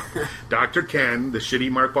lineup. Dr. Ken, the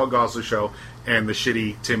shitty Mark Balgalso show, and the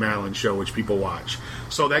shitty Tim Allen show, which people watch.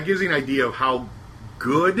 So that gives you an idea of how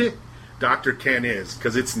good Dr. Ken is,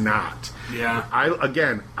 because it's not. Yeah. I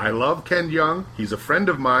love Ken Jeong. He's a friend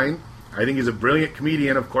of mine. I think he's a brilliant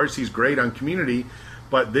comedian. Of course, he's great on Community.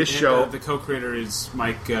 But this show... the co-creator is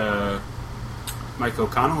Mike O'Connell.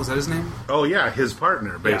 Is that his name? Oh, yeah. His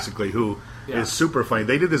partner, basically, who is super funny.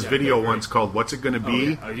 They did this video once called What's It Gonna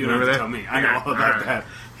Be? Oh, you don't have to tell me. I know all about that.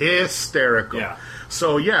 Hysterical. Yeah.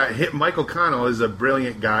 So, Mike O'Connell is a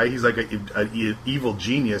brilliant guy. He's like an evil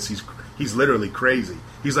genius. He's literally crazy.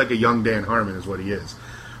 He's like a young Dan Harmon is what he is.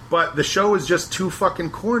 But the show is just too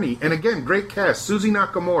fucking corny. And again, great cast. Susie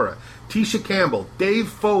Nakamura, Tisha Campbell, Dave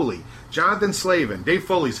Foley, Jonathan Slavin. Dave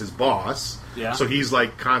Foley's his boss. Yeah. So he's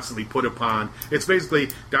constantly put upon. It's basically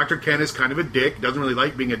Dr. Ken is kind of a dick, doesn't really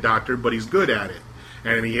like being a doctor, but he's good at it.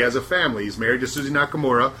 And he has a family. He's married to Susie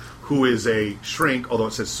Nakamura, who is a shrink, although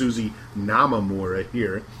it says Susie Namamura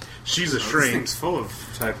here. She's a shrink. This thing's full of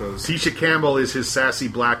typos. Tisha Campbell is his sassy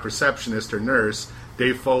black receptionist or nurse.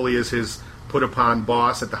 Dave Foley is his put-upon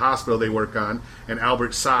boss at the hospital they work on, and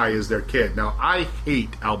Albert Sy is their kid. Now, I hate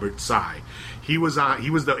Albert Sy. He was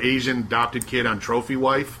the Asian adopted kid on Trophy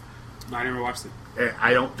Wife. I never watched it.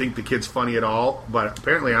 I don't think the kid's funny at all, but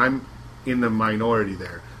apparently I'm in the minority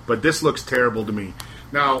there. But this looks terrible to me.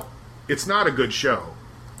 Now, it's not a good show,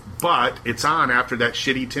 but it's on after that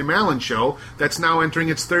shitty Tim Allen show that's now entering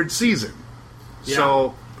its 3rd season. Yeah.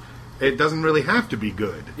 So it doesn't really have to be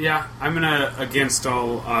good. Yeah, I'm against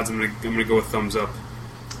all odds, I'm gonna go with thumbs up.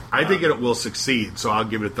 I think it will succeed, so I'll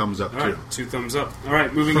give it a thumbs up, too. All right, 2 thumbs up. All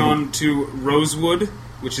right, moving on to Rosewood,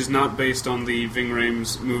 which is not based on the Ving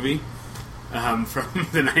Rhames movie from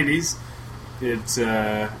the 90s. It's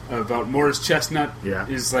about Morris Chestnut. Yeah.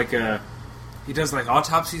 He does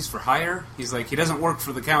autopsies for hire. He doesn't work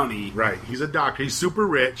for the county. Right. He's a doctor. He's super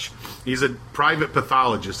rich. He's a private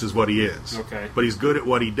pathologist is what he is. Okay. But he's good at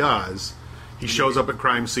what he does. He shows up at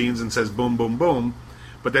crime scenes and says boom, boom, boom.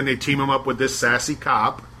 But then they team him up with this sassy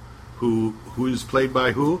cop who's played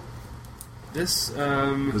by who? This,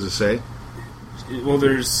 does it say? Well,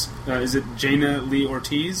 there's, is it Jaina Lee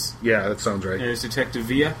Ortiz? Yeah, that sounds right. As Detective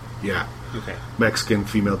Villa? Yeah. Okay. Mexican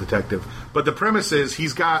female detective. But the premise is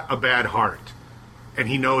he's got a bad heart. And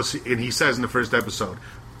he knows, and he says in the first episode,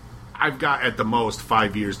 I've got at the most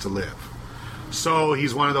 5 years to live. So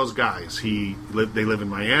he's one of those guys. They live in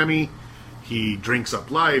Miami. He drinks up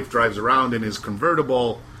life, drives around in his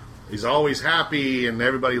convertible. He's always happy, and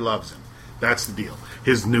everybody loves him. That's the deal.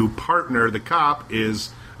 His new partner, the cop,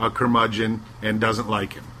 is a curmudgeon and doesn't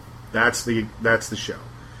like him. That's the show.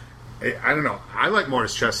 I don't know. I like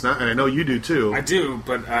Morris Chestnut, and I know you do too. I do,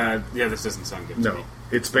 but this doesn't sound good to me.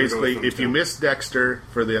 It's basically if you missed Dexter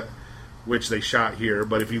which they shot here,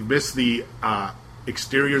 but if you missed the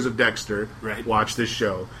exteriors of Dexter, right, watch this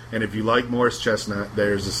show. And if you like Morris Chestnut,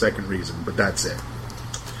 there's a second reason, but that's it.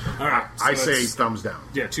 All right, so I say thumbs down.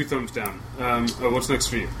 Yeah, 2 thumbs down. What's next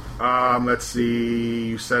for you? Let's see.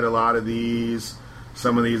 You said a lot of these.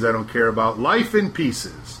 Some of these I don't care about. Life in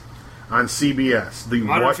Pieces on CBS.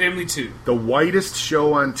 Modern Family 2. The whitest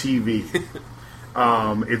show on TV.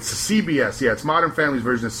 It's CBS. Yeah, it's Modern Family's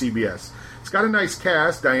version of CBS. It's got a nice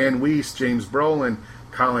cast: Diane Weiss, James Brolin,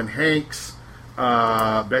 Colin Hanks,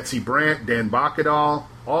 Betsy Brandt, Dan Bacadal,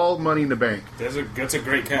 all Money in the Bank. That's a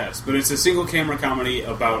great cast, but it's a single camera comedy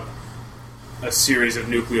about a series of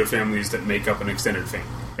nuclear families that make up an extended family.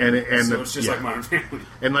 And so it's just like Modern Family.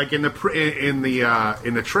 And like in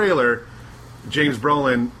the trailer, James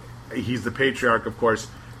Brolin, he's the patriarch, of course.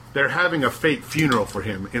 They're having a fake funeral for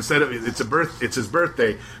him. Instead of it's his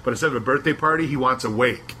birthday, but instead of a birthday party, he wants a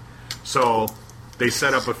wake. So they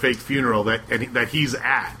set up a fake funeral that he's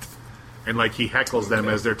at, and like he heckles them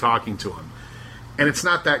as they're talking to him. And it's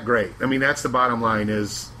not that great. I mean, that's the bottom line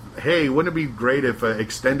is, hey, wouldn't it be great if an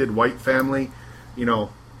extended white family,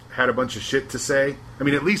 had a bunch of shit to say? I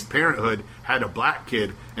mean, at least Parenthood had a black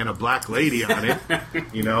kid and a black lady on it,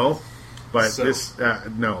 But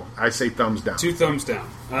no, I say thumbs down. 2 thumbs down.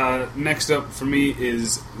 Next up for me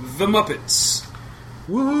is The Muppets.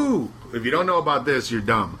 Woohoo! If you don't know about this, you're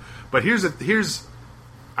dumb. But here's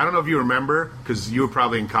I don't know if you remember, because you were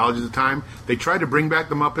probably in college at the time, they tried to bring back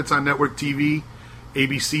the Muppets on network TV.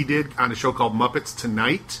 ABC did on a show called Muppets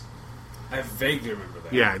Tonight. I vaguely remember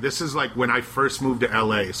that. Yeah, this is like when I first moved to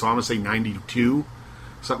LA, so I'm gonna say 92,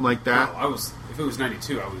 something like that. No, if it was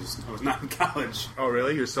 92, I was not in college. Oh,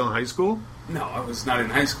 really? You're still in high school? No, I was not in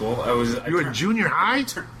high school. You were in junior high?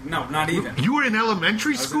 No, not even. You were in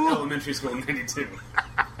elementary school? I was in elementary school in 92.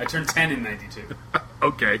 I turned 10 in 92.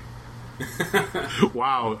 Okay.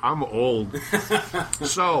 Wow, I'm old.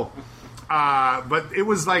 So, but it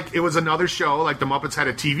was another show. Like the Muppets had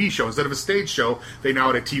a TV show instead of a stage show. They now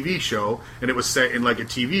had a TV show, and it was set in like a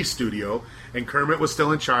TV studio. And Kermit was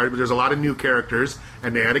still in charge, but there's a lot of new characters,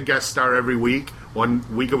 and they had a guest star every week. One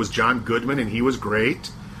week it was John Goodman, and he was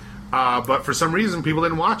great. But for some reason, people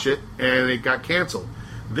didn't watch it, and it got canceled.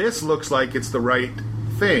 This looks like it's the right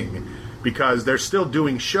thing because they're still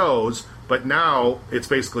doing shows. But now it's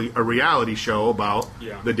basically a reality show about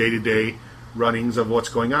the day-to-day runnings of what's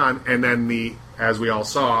going on. And then, as we all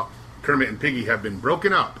saw, Kermit and Piggy have been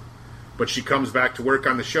broken up. But she comes back to work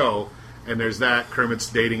on the show, and there's that. Kermit's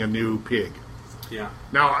dating a new pig. Yeah.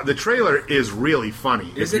 Now, the trailer is really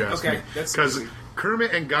funny. Is it? Okay. Because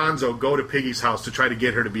Kermit and Gonzo go to Piggy's house to try to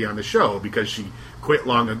get her to be on the show because she quit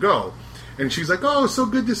long ago. And she's like, oh, so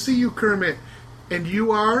good to see you, Kermit. And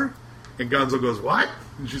you are? And Gonzo goes, what?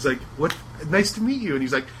 And she's like, what? Nice to meet you. And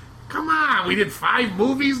he's like, come on, we did 5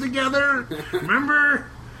 movies together. Remember?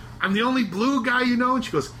 I'm the only blue guy you know. And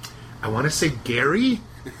she goes, I want to say Gary.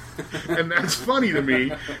 And that's funny to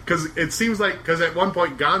me because it seems like, because at one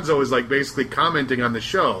point Gonzo is like basically commenting on the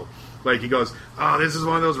show. Like he goes, oh, this is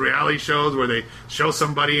one of those reality shows where they show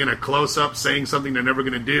somebody in a close-up saying something they're never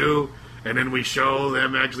going to do, and then we show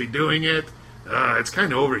them actually doing it. It's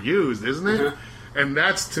kind of overused, isn't it? And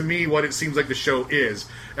that's, to me, what it seems like the show is.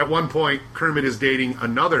 At one point, Kermit is dating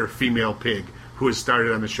another female pig who has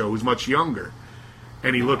started on the show, who's much younger.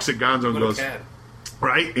 And he looks at Gonzo and goes...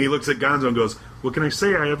 Right? And he looks at Gonzo and goes, what can I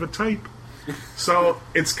say? I have a type. So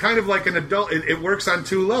it's kind of like an adult... It works on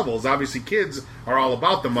 2 levels. Obviously, kids are all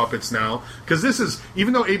about the Muppets now. Because this is...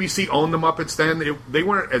 Even though ABC owned the Muppets then, they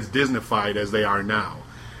weren't as Disney-fied as they are now.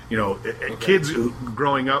 Kids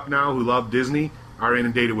growing up now who love Disney are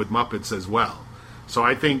inundated with Muppets as well. So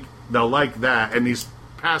I think they'll like that, and these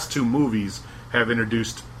past 2 movies have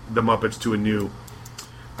introduced the Muppets to a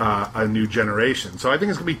new generation. So I think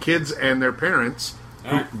it's going to be kids and their parents,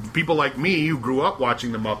 people like me who grew up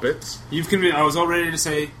watching the Muppets. You've convinced. I was all ready to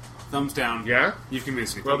say thumbs down. Yeah? You've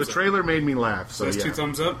convinced me. Well, the trailer made me laugh. So that's 2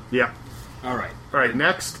 thumbs up? Yeah. All right. All right,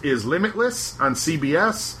 next is Limitless on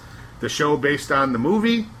CBS, the show based on the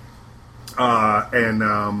movie. But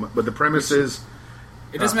the premise is...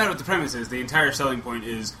 It doesn't matter what the premise is. The entire selling point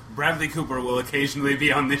is Bradley Cooper will occasionally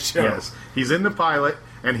be on this show. Yes, he's in the pilot,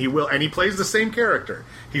 and he plays the same character.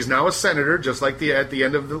 He's now a senator, just like at the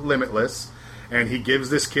end of the Limitless, and he gives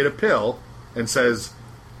this kid a pill and says,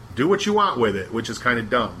 "Do what you want with it," which is kind of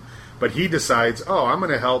dumb. But he decides, "Oh, I'm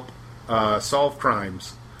going to help solve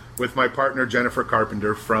crimes with my partner Jennifer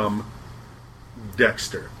Carpenter from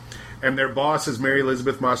Dexter," and their boss is Mary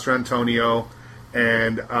Elizabeth Mastrantonio,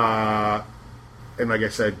 and like I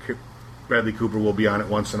said, Bradley Cooper will be on it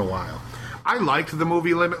once in a while. I liked the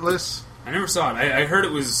movie Limitless. I never saw it. I heard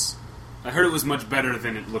it was much better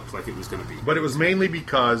than it looked like it was going to be. But it was mainly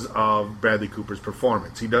because of Bradley Cooper's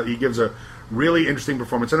performance. He gives a really interesting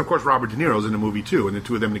performance, and of course Robert De Niro's in the movie too. And the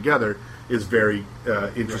 2 of them together is very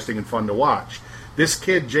interesting and fun to watch. This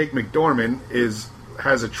kid Jake McDorman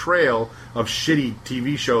has a trail of shitty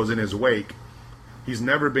TV shows in his wake. He's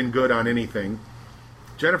never been good on anything.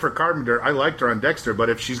 Jennifer Carpenter, I liked her on Dexter, but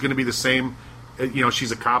if she's going to be the same,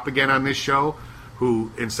 she's a cop again on this show,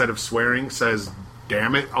 who instead of swearing says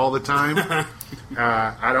damn it all the time.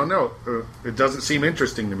 I don't know. It doesn't seem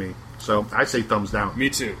interesting to me. So I say thumbs down. Me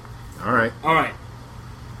too. All right.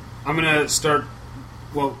 I'm going to start...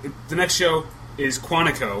 Well, the next show is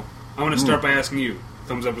Quantico. I want to start by asking you,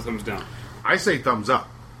 thumbs up or thumbs down? I say thumbs up.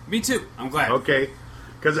 Me too. I'm glad. Okay.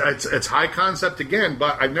 Because it's high concept again,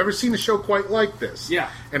 but I've never seen a show quite like this. Yeah.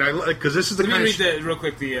 And because this is the kind of real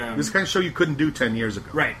quick. This is the kind of show you couldn't do 10 years ago.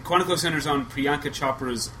 Right. Quantico centers on Priyanka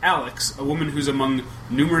Chopra's Alex, a woman who's among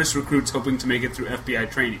numerous recruits hoping to make it through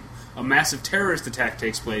FBI training. A massive terrorist attack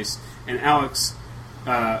takes place, and Alex,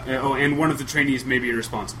 and one of the trainees may be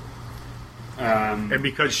irresponsible. And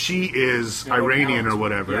because she is Iranian Alex, or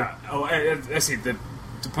whatever. Yeah. I see. The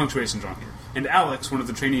punctuation's wrong here. And Alex, one of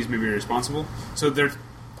the trainees, may be responsible. So they're...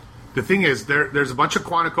 The thing is, there's a bunch of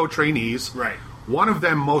Quantico trainees. Right. One of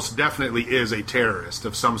them most definitely is a terrorist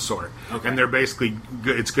of some sort. Okay. And they're basically...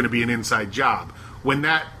 It's going to be an inside job. When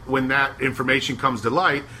that information comes to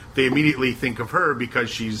light, they immediately think of her because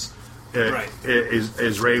she's is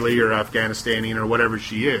Israeli or Afghanistani or whatever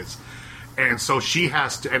she is. And so she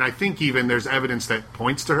has to... And I think even there's evidence that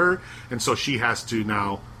points to her. And so she has to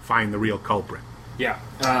now find the real culprit. Yeah,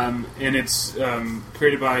 and it's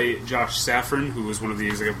created by Josh Safran, who was one of the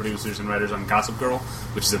executive producers and writers on Gossip Girl,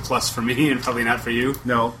 which is a plus for me and probably not for you.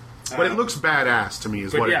 No, but it looks badass to me.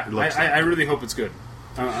 It looks like. I really hope it's good.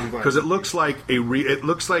 I'm glad because it looks like it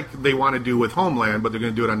looks like they want to do with Homeland, but they're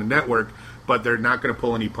going to do it on the network. But they're not going to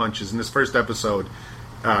pull any punches in this first episode.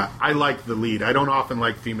 I like the lead. I don't often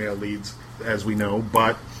like female leads, as we know,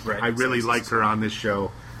 but I really liked her on this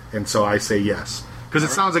show, and so I say yes because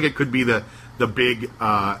it sounds like it could be the big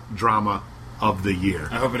drama of the year.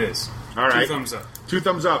 I hope it is. All right. 2 thumbs up. 2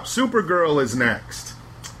 thumbs up. Supergirl is next.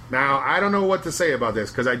 Now, I don't know what to say about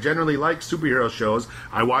this, because I generally like superhero shows.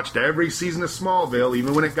 I watched every season of Smallville,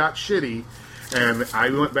 even when it got shitty. And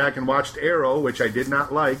I went back and watched Arrow, which I did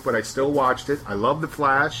not like, but I still watched it. I love The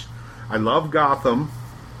Flash. I love Gotham.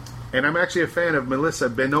 And I'm actually a fan of Melissa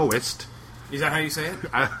Benoist. Is that how you say it?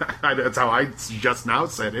 That's how I just now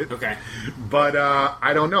said it. Okay. But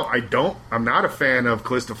I don't know. I'm not a fan of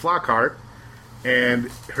Calista Flockhart,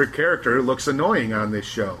 and her character looks annoying on this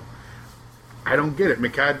show. I don't get it.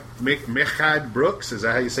 Mehad Brooks, is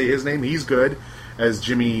that how you say his name? He's good as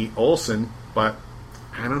Jimmy Olsen, but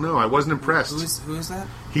I don't know. I wasn't impressed. Who is that?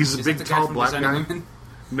 He's a big, tall, black guy. Women?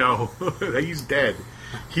 No, he's dead.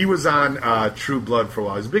 He was on True Blood for a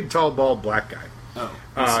while. He's a big, tall, bald, black guy. Oh.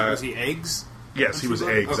 Was he Eggs? Yes, he was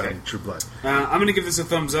Eggs on True Blood. I'm going to give this a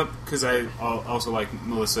thumbs up because I also like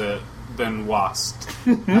Melissa Benoist.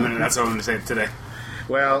 That's what I'm going to say today.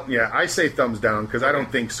 Well, yeah, I say thumbs down because I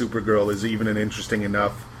don't think Supergirl is even an interesting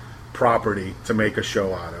enough property to make a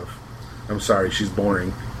show out of. I'm sorry, she's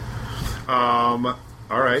boring. All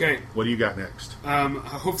right, okay. What do you got next?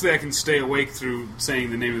 Hopefully I can stay awake through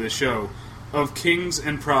saying the name of the show. Of Kings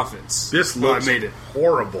and Prophets. This looks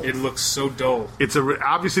horrible. It looks so dull. It's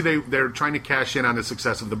obviously they're trying to cash in on the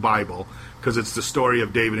success of the Bible because it's the story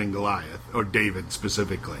of David and Goliath, or David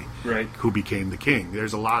specifically, right? Who became the king.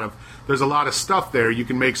 There's a lot of stuff there. You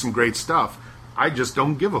can make some great stuff. I just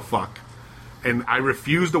don't give a fuck, and I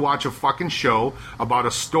refuse to watch a fucking show about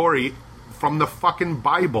a story from the fucking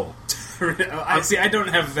Bible. I don't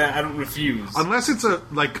have that. I don't refuse. Unless it's a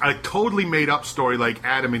totally made up story like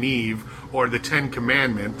Adam and Eve or the 10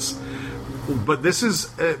 Commandments. But this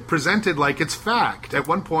is presented like it's fact. At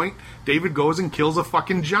one point, David goes and kills a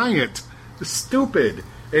fucking giant. It's stupid.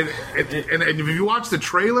 And if you watch the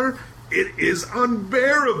trailer, it is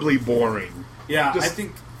unbearably boring. Yeah, I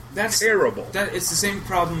think that's terrible. It's the same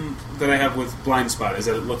problem that I have with Blind Spot, is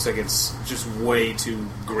that it looks like it's just way too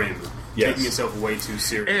grim. Yes. Taking itself way too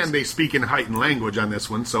serious. And they speak in heightened language on this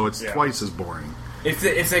one, so it's twice as boring. If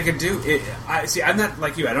they could do it, I'm not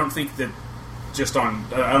like you. I don't think that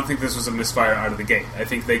I don't think this was a misfire out of the gate. I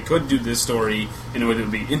think they could do this story in a way that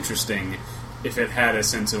would be interesting if it had a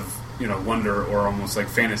sense of wonder or almost like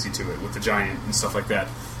fantasy to it with the giant and stuff like that.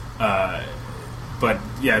 But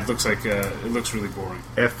yeah, it looks really boring.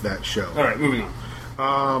 F that show. All right, moving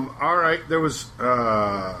on. All right, there was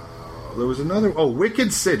another.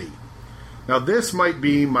 Wicked City. Now this might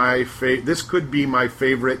be this could be my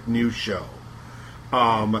favorite new show.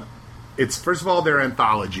 It's first of all they're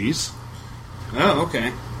anthologies. Oh,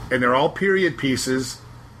 okay. And they're all period pieces.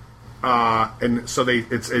 And so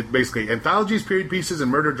it's basically anthologies, period pieces, and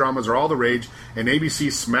murder dramas are all the rage. And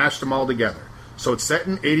ABC smashed them all together. So it's set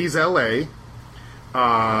in 80s LA.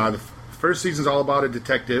 The first season's all about a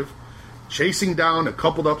detective chasing down a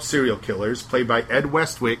coupled up serial killers played by Ed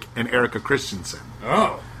Westwick and Erica Christensen.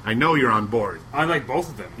 Oh. I know you're on board. I like both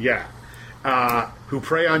of them. Yeah. Who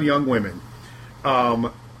prey on young women.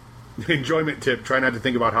 Enjoyment tip, try not to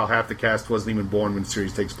think about how half the cast wasn't even born when the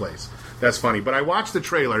series takes place. That's funny. But I watched the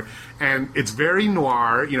trailer, and it's very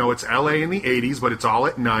noir. You know, it's L.A. in the 80s, but it's all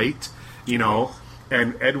at night, you know.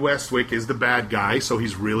 And Ed Westwick is the bad guy, so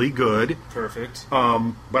he's really good. Perfect.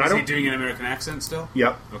 But is he doing an American accent still?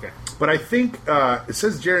 Yep. Okay. But I think it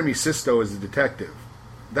says Jeremy Sisto is the detective.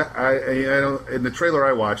 That I don't, in the trailer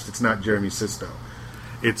I watched, it's not Jeremy Sisto.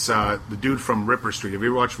 It's the dude from Ripper Street. Have you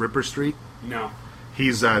ever watched Ripper Street? No.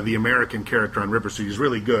 He's the American character on Ripper Street. He's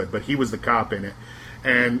really good, but he was the cop in it.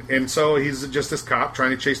 And so he's just this cop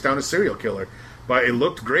trying to chase down a serial killer. But it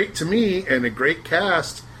looked great to me, and a great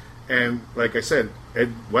cast. And like I said,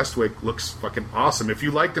 Ed Westwick looks fucking awesome. If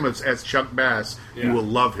you liked him as Chuck Bass, you will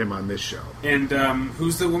love him on this show. And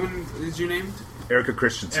who's the woman that you named? Erica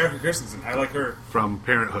Christensen. Erica Christensen. I like her. From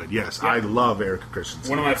Parenthood, yes. Yeah. I love Erica Christensen.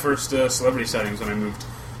 One of my first celebrity sightings when I moved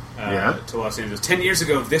to Los Angeles. 10 years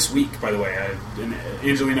ago this week, by the way. I've been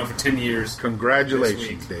Angelino for 10 years.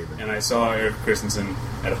 Congratulations, David. And I saw Erica Christensen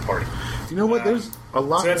at a party. You know what? There's a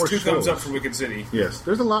lot more shows. So that's 2 thumbs up for Wicked City. Yes.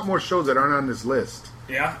 There's a lot more shows that aren't on this list.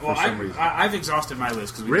 Yeah? Well, I've exhausted my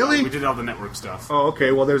list because we did all the network stuff. Oh,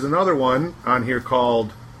 okay. Well, there's another one on here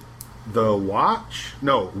called The Watch?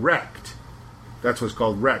 No, Wrecked. That's what's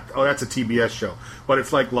called, Wrecked. Oh, that's a TBS show. But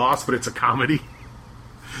it's like Lost, but it's a comedy.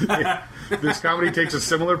 This comedy takes a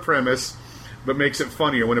similar premise, but makes it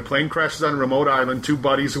funnier. When a plane crashes on a remote island, 2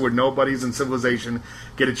 buddies who were nobodies in civilization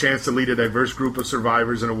get a chance to lead a diverse group of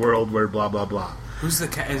survivors in a world where blah, blah, blah. Who's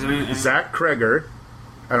the Zach Kreger.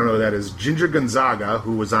 I don't know who that is. Ginger Gonzaga,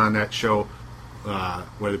 who was on that show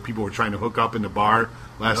where the people were trying to hook up in the bar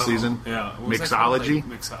last season. Yeah. Mixology.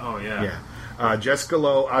 Jessica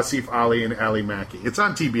Lowe, Asif Ali, and Ali Mackey. It's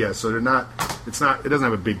on TBS, so it doesn't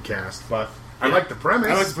have a big cast, but I like the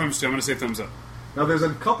premise. I like the premise too. I'm going to say thumbs up. Now there's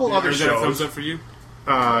a couple other shows. Is that a thumbs up for you?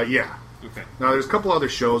 Yeah. Okay. Now there's a couple other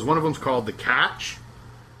shows. One of them's called The Catch.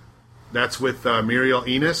 That's with Muriel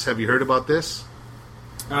Enos. Have you heard about this?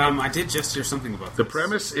 I did just hear something about this. The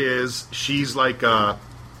premise is she's like a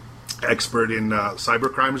expert in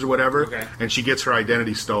cyber crimes or whatever, and she gets her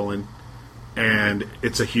identity stolen, and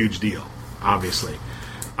it's a huge deal, obviously.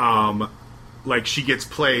 Like, she gets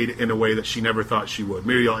played in a way that she never thought she would.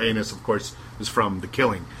 Muriel Enos, of course, is from The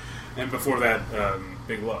Killing. And before that,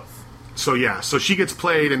 Big Love. So she gets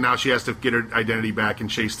played, and now she has to get her identity back and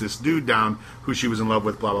chase this dude down who she was in love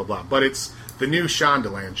with, blah, blah, blah. But it's the new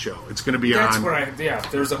Shondaland show. It's going to be on...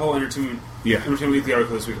 there's a whole Entertainment Weekly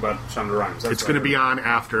article this week about Shonda Rhimes. It's going to be on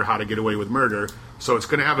after How to Get Away with Murder. So it's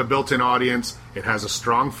going to have a built-in audience. It has a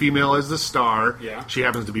strong female as the star. Yeah. She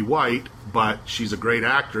happens to be white, but she's a great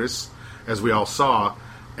actress, as we all saw.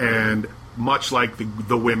 And much like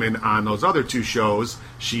the women on those other 2 shows,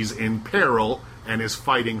 she's in peril and is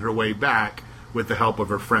fighting her way back with the help of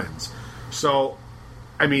her friends. So,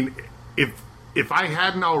 I mean, if I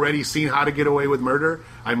hadn't already seen How to Get Away with Murder,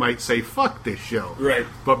 I might say, fuck this show. Right.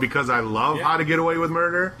 But because I love How to Get Away with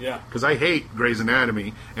Murder, because I hate Grey's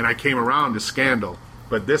Anatomy, and I came around to Scandal,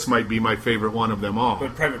 but this might be my favorite one of them all.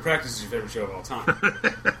 But Private Practice is your favorite show of all time.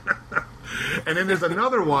 And then there's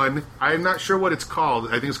another one, I'm not sure what it's called.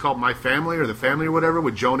 I think it's called My Family or The Family or whatever,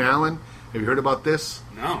 with Joan Allen. Have you heard about this?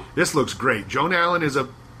 No. This looks great. Joan Allen is a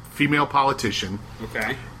female politician.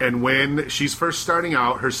 Okay. And when she's first starting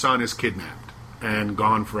out, her son is kidnapped and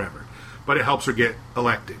gone forever. But it helps her get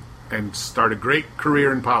elected and start a great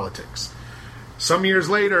career in politics. Some years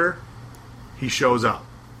later, he shows up.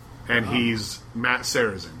 And he's Matt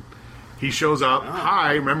Sarrazin. He shows up,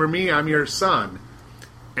 hi, remember me? I'm your son.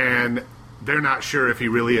 And they're not sure if he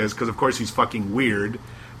really is, because of course he's fucking weird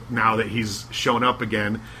now that he's shown up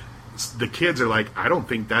again. The kids are like, I don't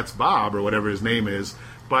think that's Bob or whatever his name is,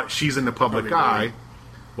 but she's in the public eye. Willie.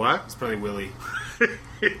 What? It's probably Willie.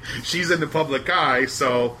 She's in the public eye,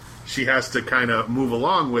 so she has to kind of move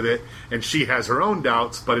along with it, and she has her own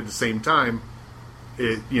doubts, but at the same time,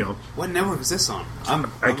 What network is this on?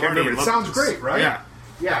 I can't remember. It sounds great, right? Yeah.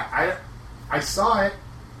 Yeah, I saw it,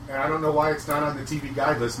 and I don't know why it's not on the TV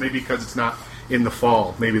guide list. Maybe because it's not in the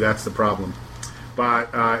fall. Maybe that's the problem. But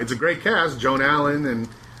it's a great cast, Joan Allen and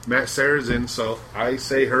Matt Sarrazin, so I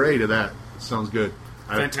say hooray to that. Sounds good.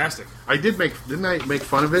 Fantastic. Didn't I make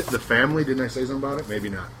fun of it? The Family? Didn't I say something about it? Maybe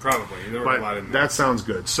not. Probably. There were a lot in there. That sounds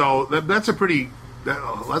good. So that's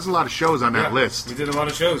a lot of shows on that list. We did a lot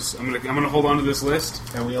of shows. I'm gonna hold on to this list,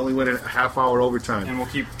 and we only went a half hour overtime, and we'll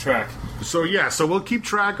keep track. So we'll keep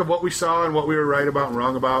track of what we saw and what we were right about and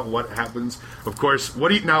wrong about, what happens. Of course,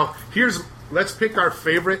 let's pick our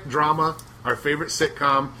favorite drama, our favorite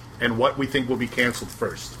sitcom, and what we think will be canceled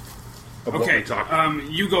first. Okay,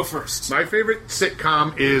 you go first. My favorite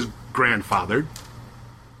sitcom is Grandfathered.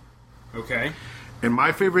 Okay. And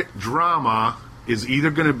my favorite drama is either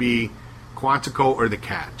going to be Quantico or The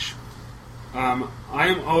Catch. I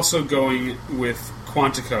am also going with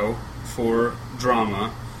Quantico for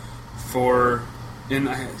drama. And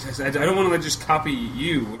I don't want to just copy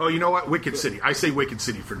you. Oh, you know what? Wicked City. I say Wicked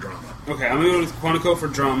City for drama. Okay, I'm going to go with Quantico for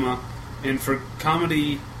drama. And for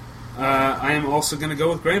comedy, I am also going to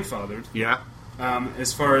go with Grandfathered. Yeah.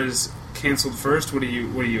 As far as canceled first, what do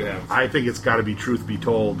you have? I think it's got to be Truth Be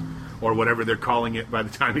Told, or whatever they're calling it by the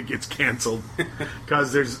time it gets canceled.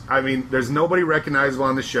 Because there's nobody recognizable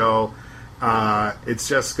on the show. It's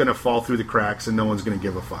just going to fall through the cracks, and no one's going to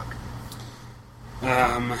give a fuck.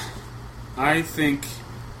 I think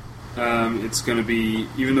it's going to be,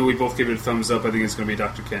 even though we both give it a thumbs up, I think it's going to be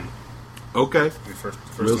Dr. Ken. Okay. The first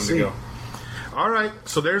We'll one see. to go. All right,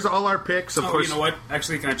 so there's all our picks. Of course, you know what?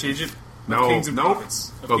 Actually, can I change it? No, Kings and nope.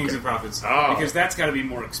 Prophets. Okay. Kings and Prophets. Oh. Because that's got to be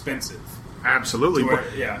more expensive. Absolutely. Where,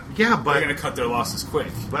 But, yeah, but they're going to cut their losses quick.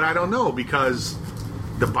 But I don't know, because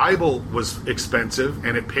the Bible was expensive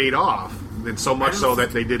and it paid off, and so much so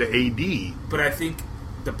that they did an AD. But I think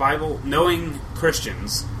the Bible, knowing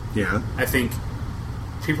Christians, Yeah. I think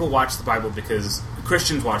people watch the Bible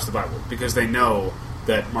Christians watch the Bible because they know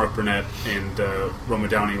that Mark Burnett and Roma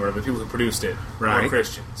Downey, or the people who produced it, Right. are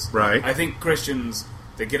Christians. Right. I think Christians,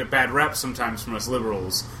 they get a bad rep sometimes from us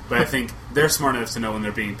liberals, but I think they're smart enough to know when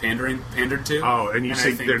they're being pandered to. Oh, and you I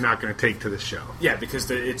say think- they're not going to take to the show. Yeah, because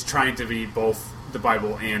it's trying to be both the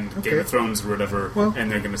Bible and Okay. Game of Thrones or whatever, Well-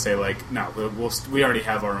 and they're going to say, like, no, we already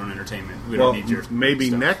have our own entertainment. We Well, don't need your maybe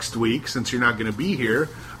stuff. next week, since you're not going to be here,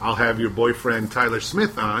 I'll have your boyfriend Tyler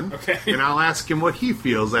Smith on, Okay. and I'll ask him what he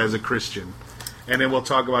feels as a Christian, and then we'll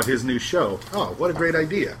talk about his new show. Oh, what a great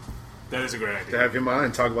idea That is a great to idea. have him on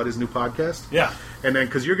and talk about his new podcast. Yeah. And then,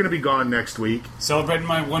 because you're going to be gone next week, Celebrating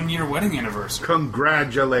my 1-year wedding anniversary.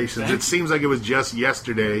 congratulations. Thank It seems like it was just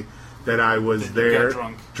yesterday that I was That you there got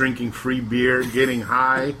drunk. drinking free beer, getting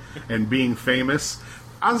high, and being famous.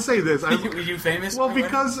 I'll say this. Were you famous? Well, at my wedding?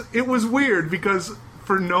 because it was weird, because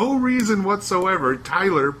for no reason whatsoever,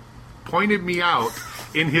 Tyler pointed me out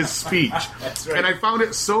in his speech. That's right. And I found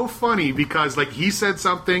it so funny because, like, he said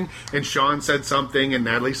something, and Sean said something, and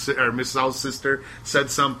Natalie, or Mrs. Al's sister,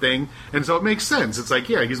 said something, and so it makes sense. It's like,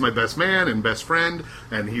 yeah, he's my best man and best friend,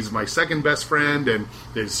 and he's my second best friend, and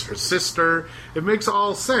there's her sister. It makes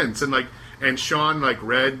all sense. And Sean, like,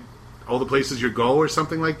 read All the Places You Go or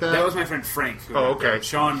something like that. That was my friend Frank. Who Oh, read that. okay.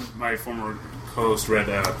 Sean, my former co-host, read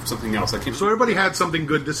something else. I can't. So everybody had something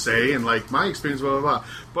good to say, and like my experience, blah, blah, blah.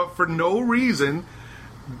 But for no reason,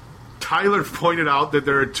 Tyler pointed out that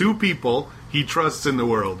there are two people he trusts in the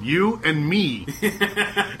world, you and me.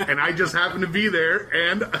 And I just happened to be there,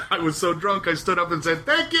 and I was so drunk I stood up and said,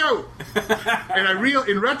 "Thank you!" And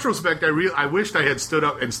in retrospect, I wished I had stood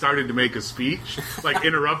up and started to make a speech, like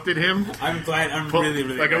interrupted him. I'm glad. I'm really,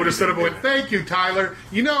 really. Like I glad would have you stood up and did went, "Thank you, Tyler.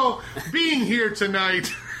 You know, being here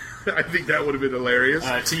tonight," I think that would have been hilarious.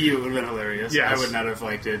 that. To you, it would have been hilarious. Yes. I would not have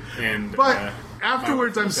liked it. And But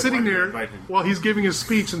afterwards, my I'm wife said, sitting "Why did you there invite him?" while he's giving his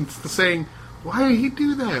speech and saying, "Why did he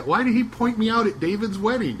do that? Why did he point me out at David's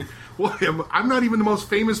wedding? Well, I'm not even the most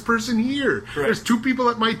famous person here. Correct. There's two people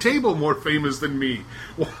at my table more famous than me.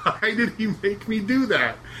 Why did he make me do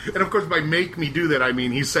that?" And of course, by make me do that, I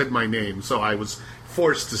mean he said my name, so I was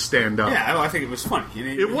forced to stand up. Yeah, I think it was funny.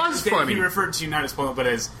 It was funny. He referred to you not as Paul, but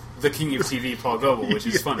as the King of TV, Paul Goebel, which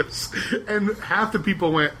is funny. Yes. And half the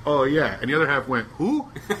people went, "Oh yeah," and the other half went, "Who?"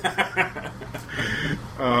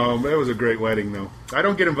 That was a great wedding, though. I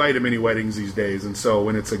don't get invited to many weddings these days, and so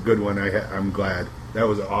when it's a good one, I'm glad. That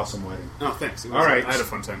was an awesome wedding. Oh, thanks. All right. I had a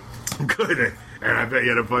fun time. Good, and I bet you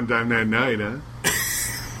had a fun time that night, huh?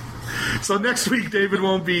 So next week, David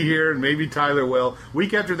won't be here, and maybe Tyler will.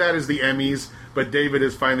 Week after that is the Emmys, but David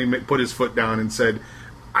has finally put his foot down and said,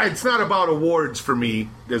 "It's not about awards for me,"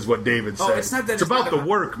 is what David said. Oh, it's not that It's it's about not the about-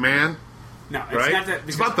 work, man. No, it's Right? not that.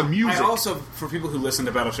 It's because about the music. I also, for people who listen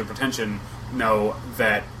to Battleship Pretension, know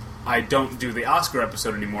that I don't do the Oscar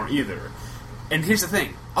episode anymore either. And here's the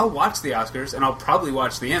thing: I'll watch the Oscars and I'll probably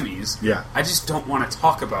watch the Emmys. Yeah. I just don't want to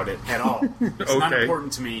talk about it at all. It's not Okay.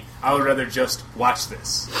 important to me. I would rather just watch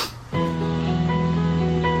this.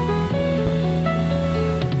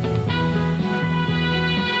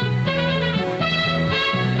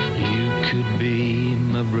 You could be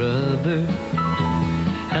my brother,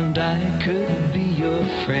 and I could be your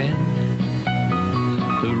friend.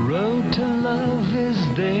 The road to love is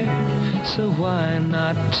there, so why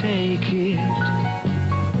not take it?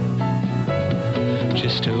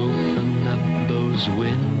 Just open up those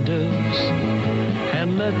windows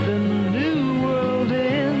and let the new world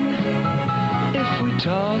in. If we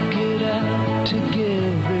talk it out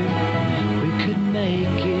together, we could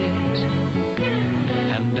make it.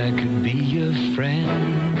 I could be your friend.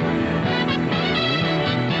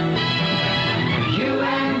 You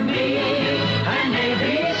and me and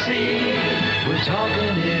ABC, we're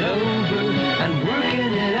talking it over and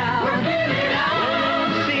working it out.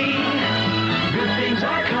 We'll see, good things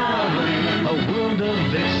are coming, a world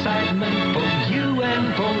of excitement for you and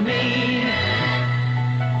for me.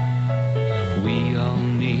 We all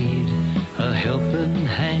need a helping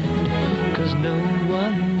hand, 'cause no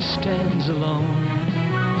one stands alone.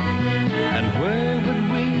 And where would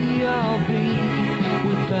we all be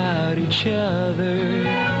without each other?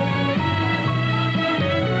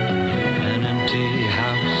 An empty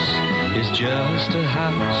house is just a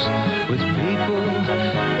house. With people,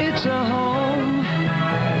 it's a home.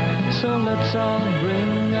 So let's all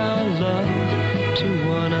bring our love to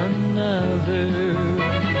one another.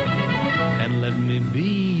 And let me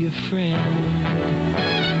be your friend.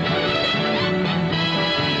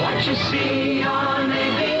 What you see on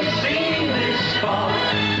ABC this fall,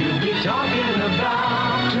 you'll be talking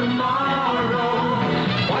about tomorrow.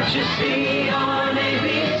 What you see on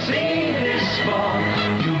ABC this fall,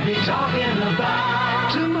 you'll be talking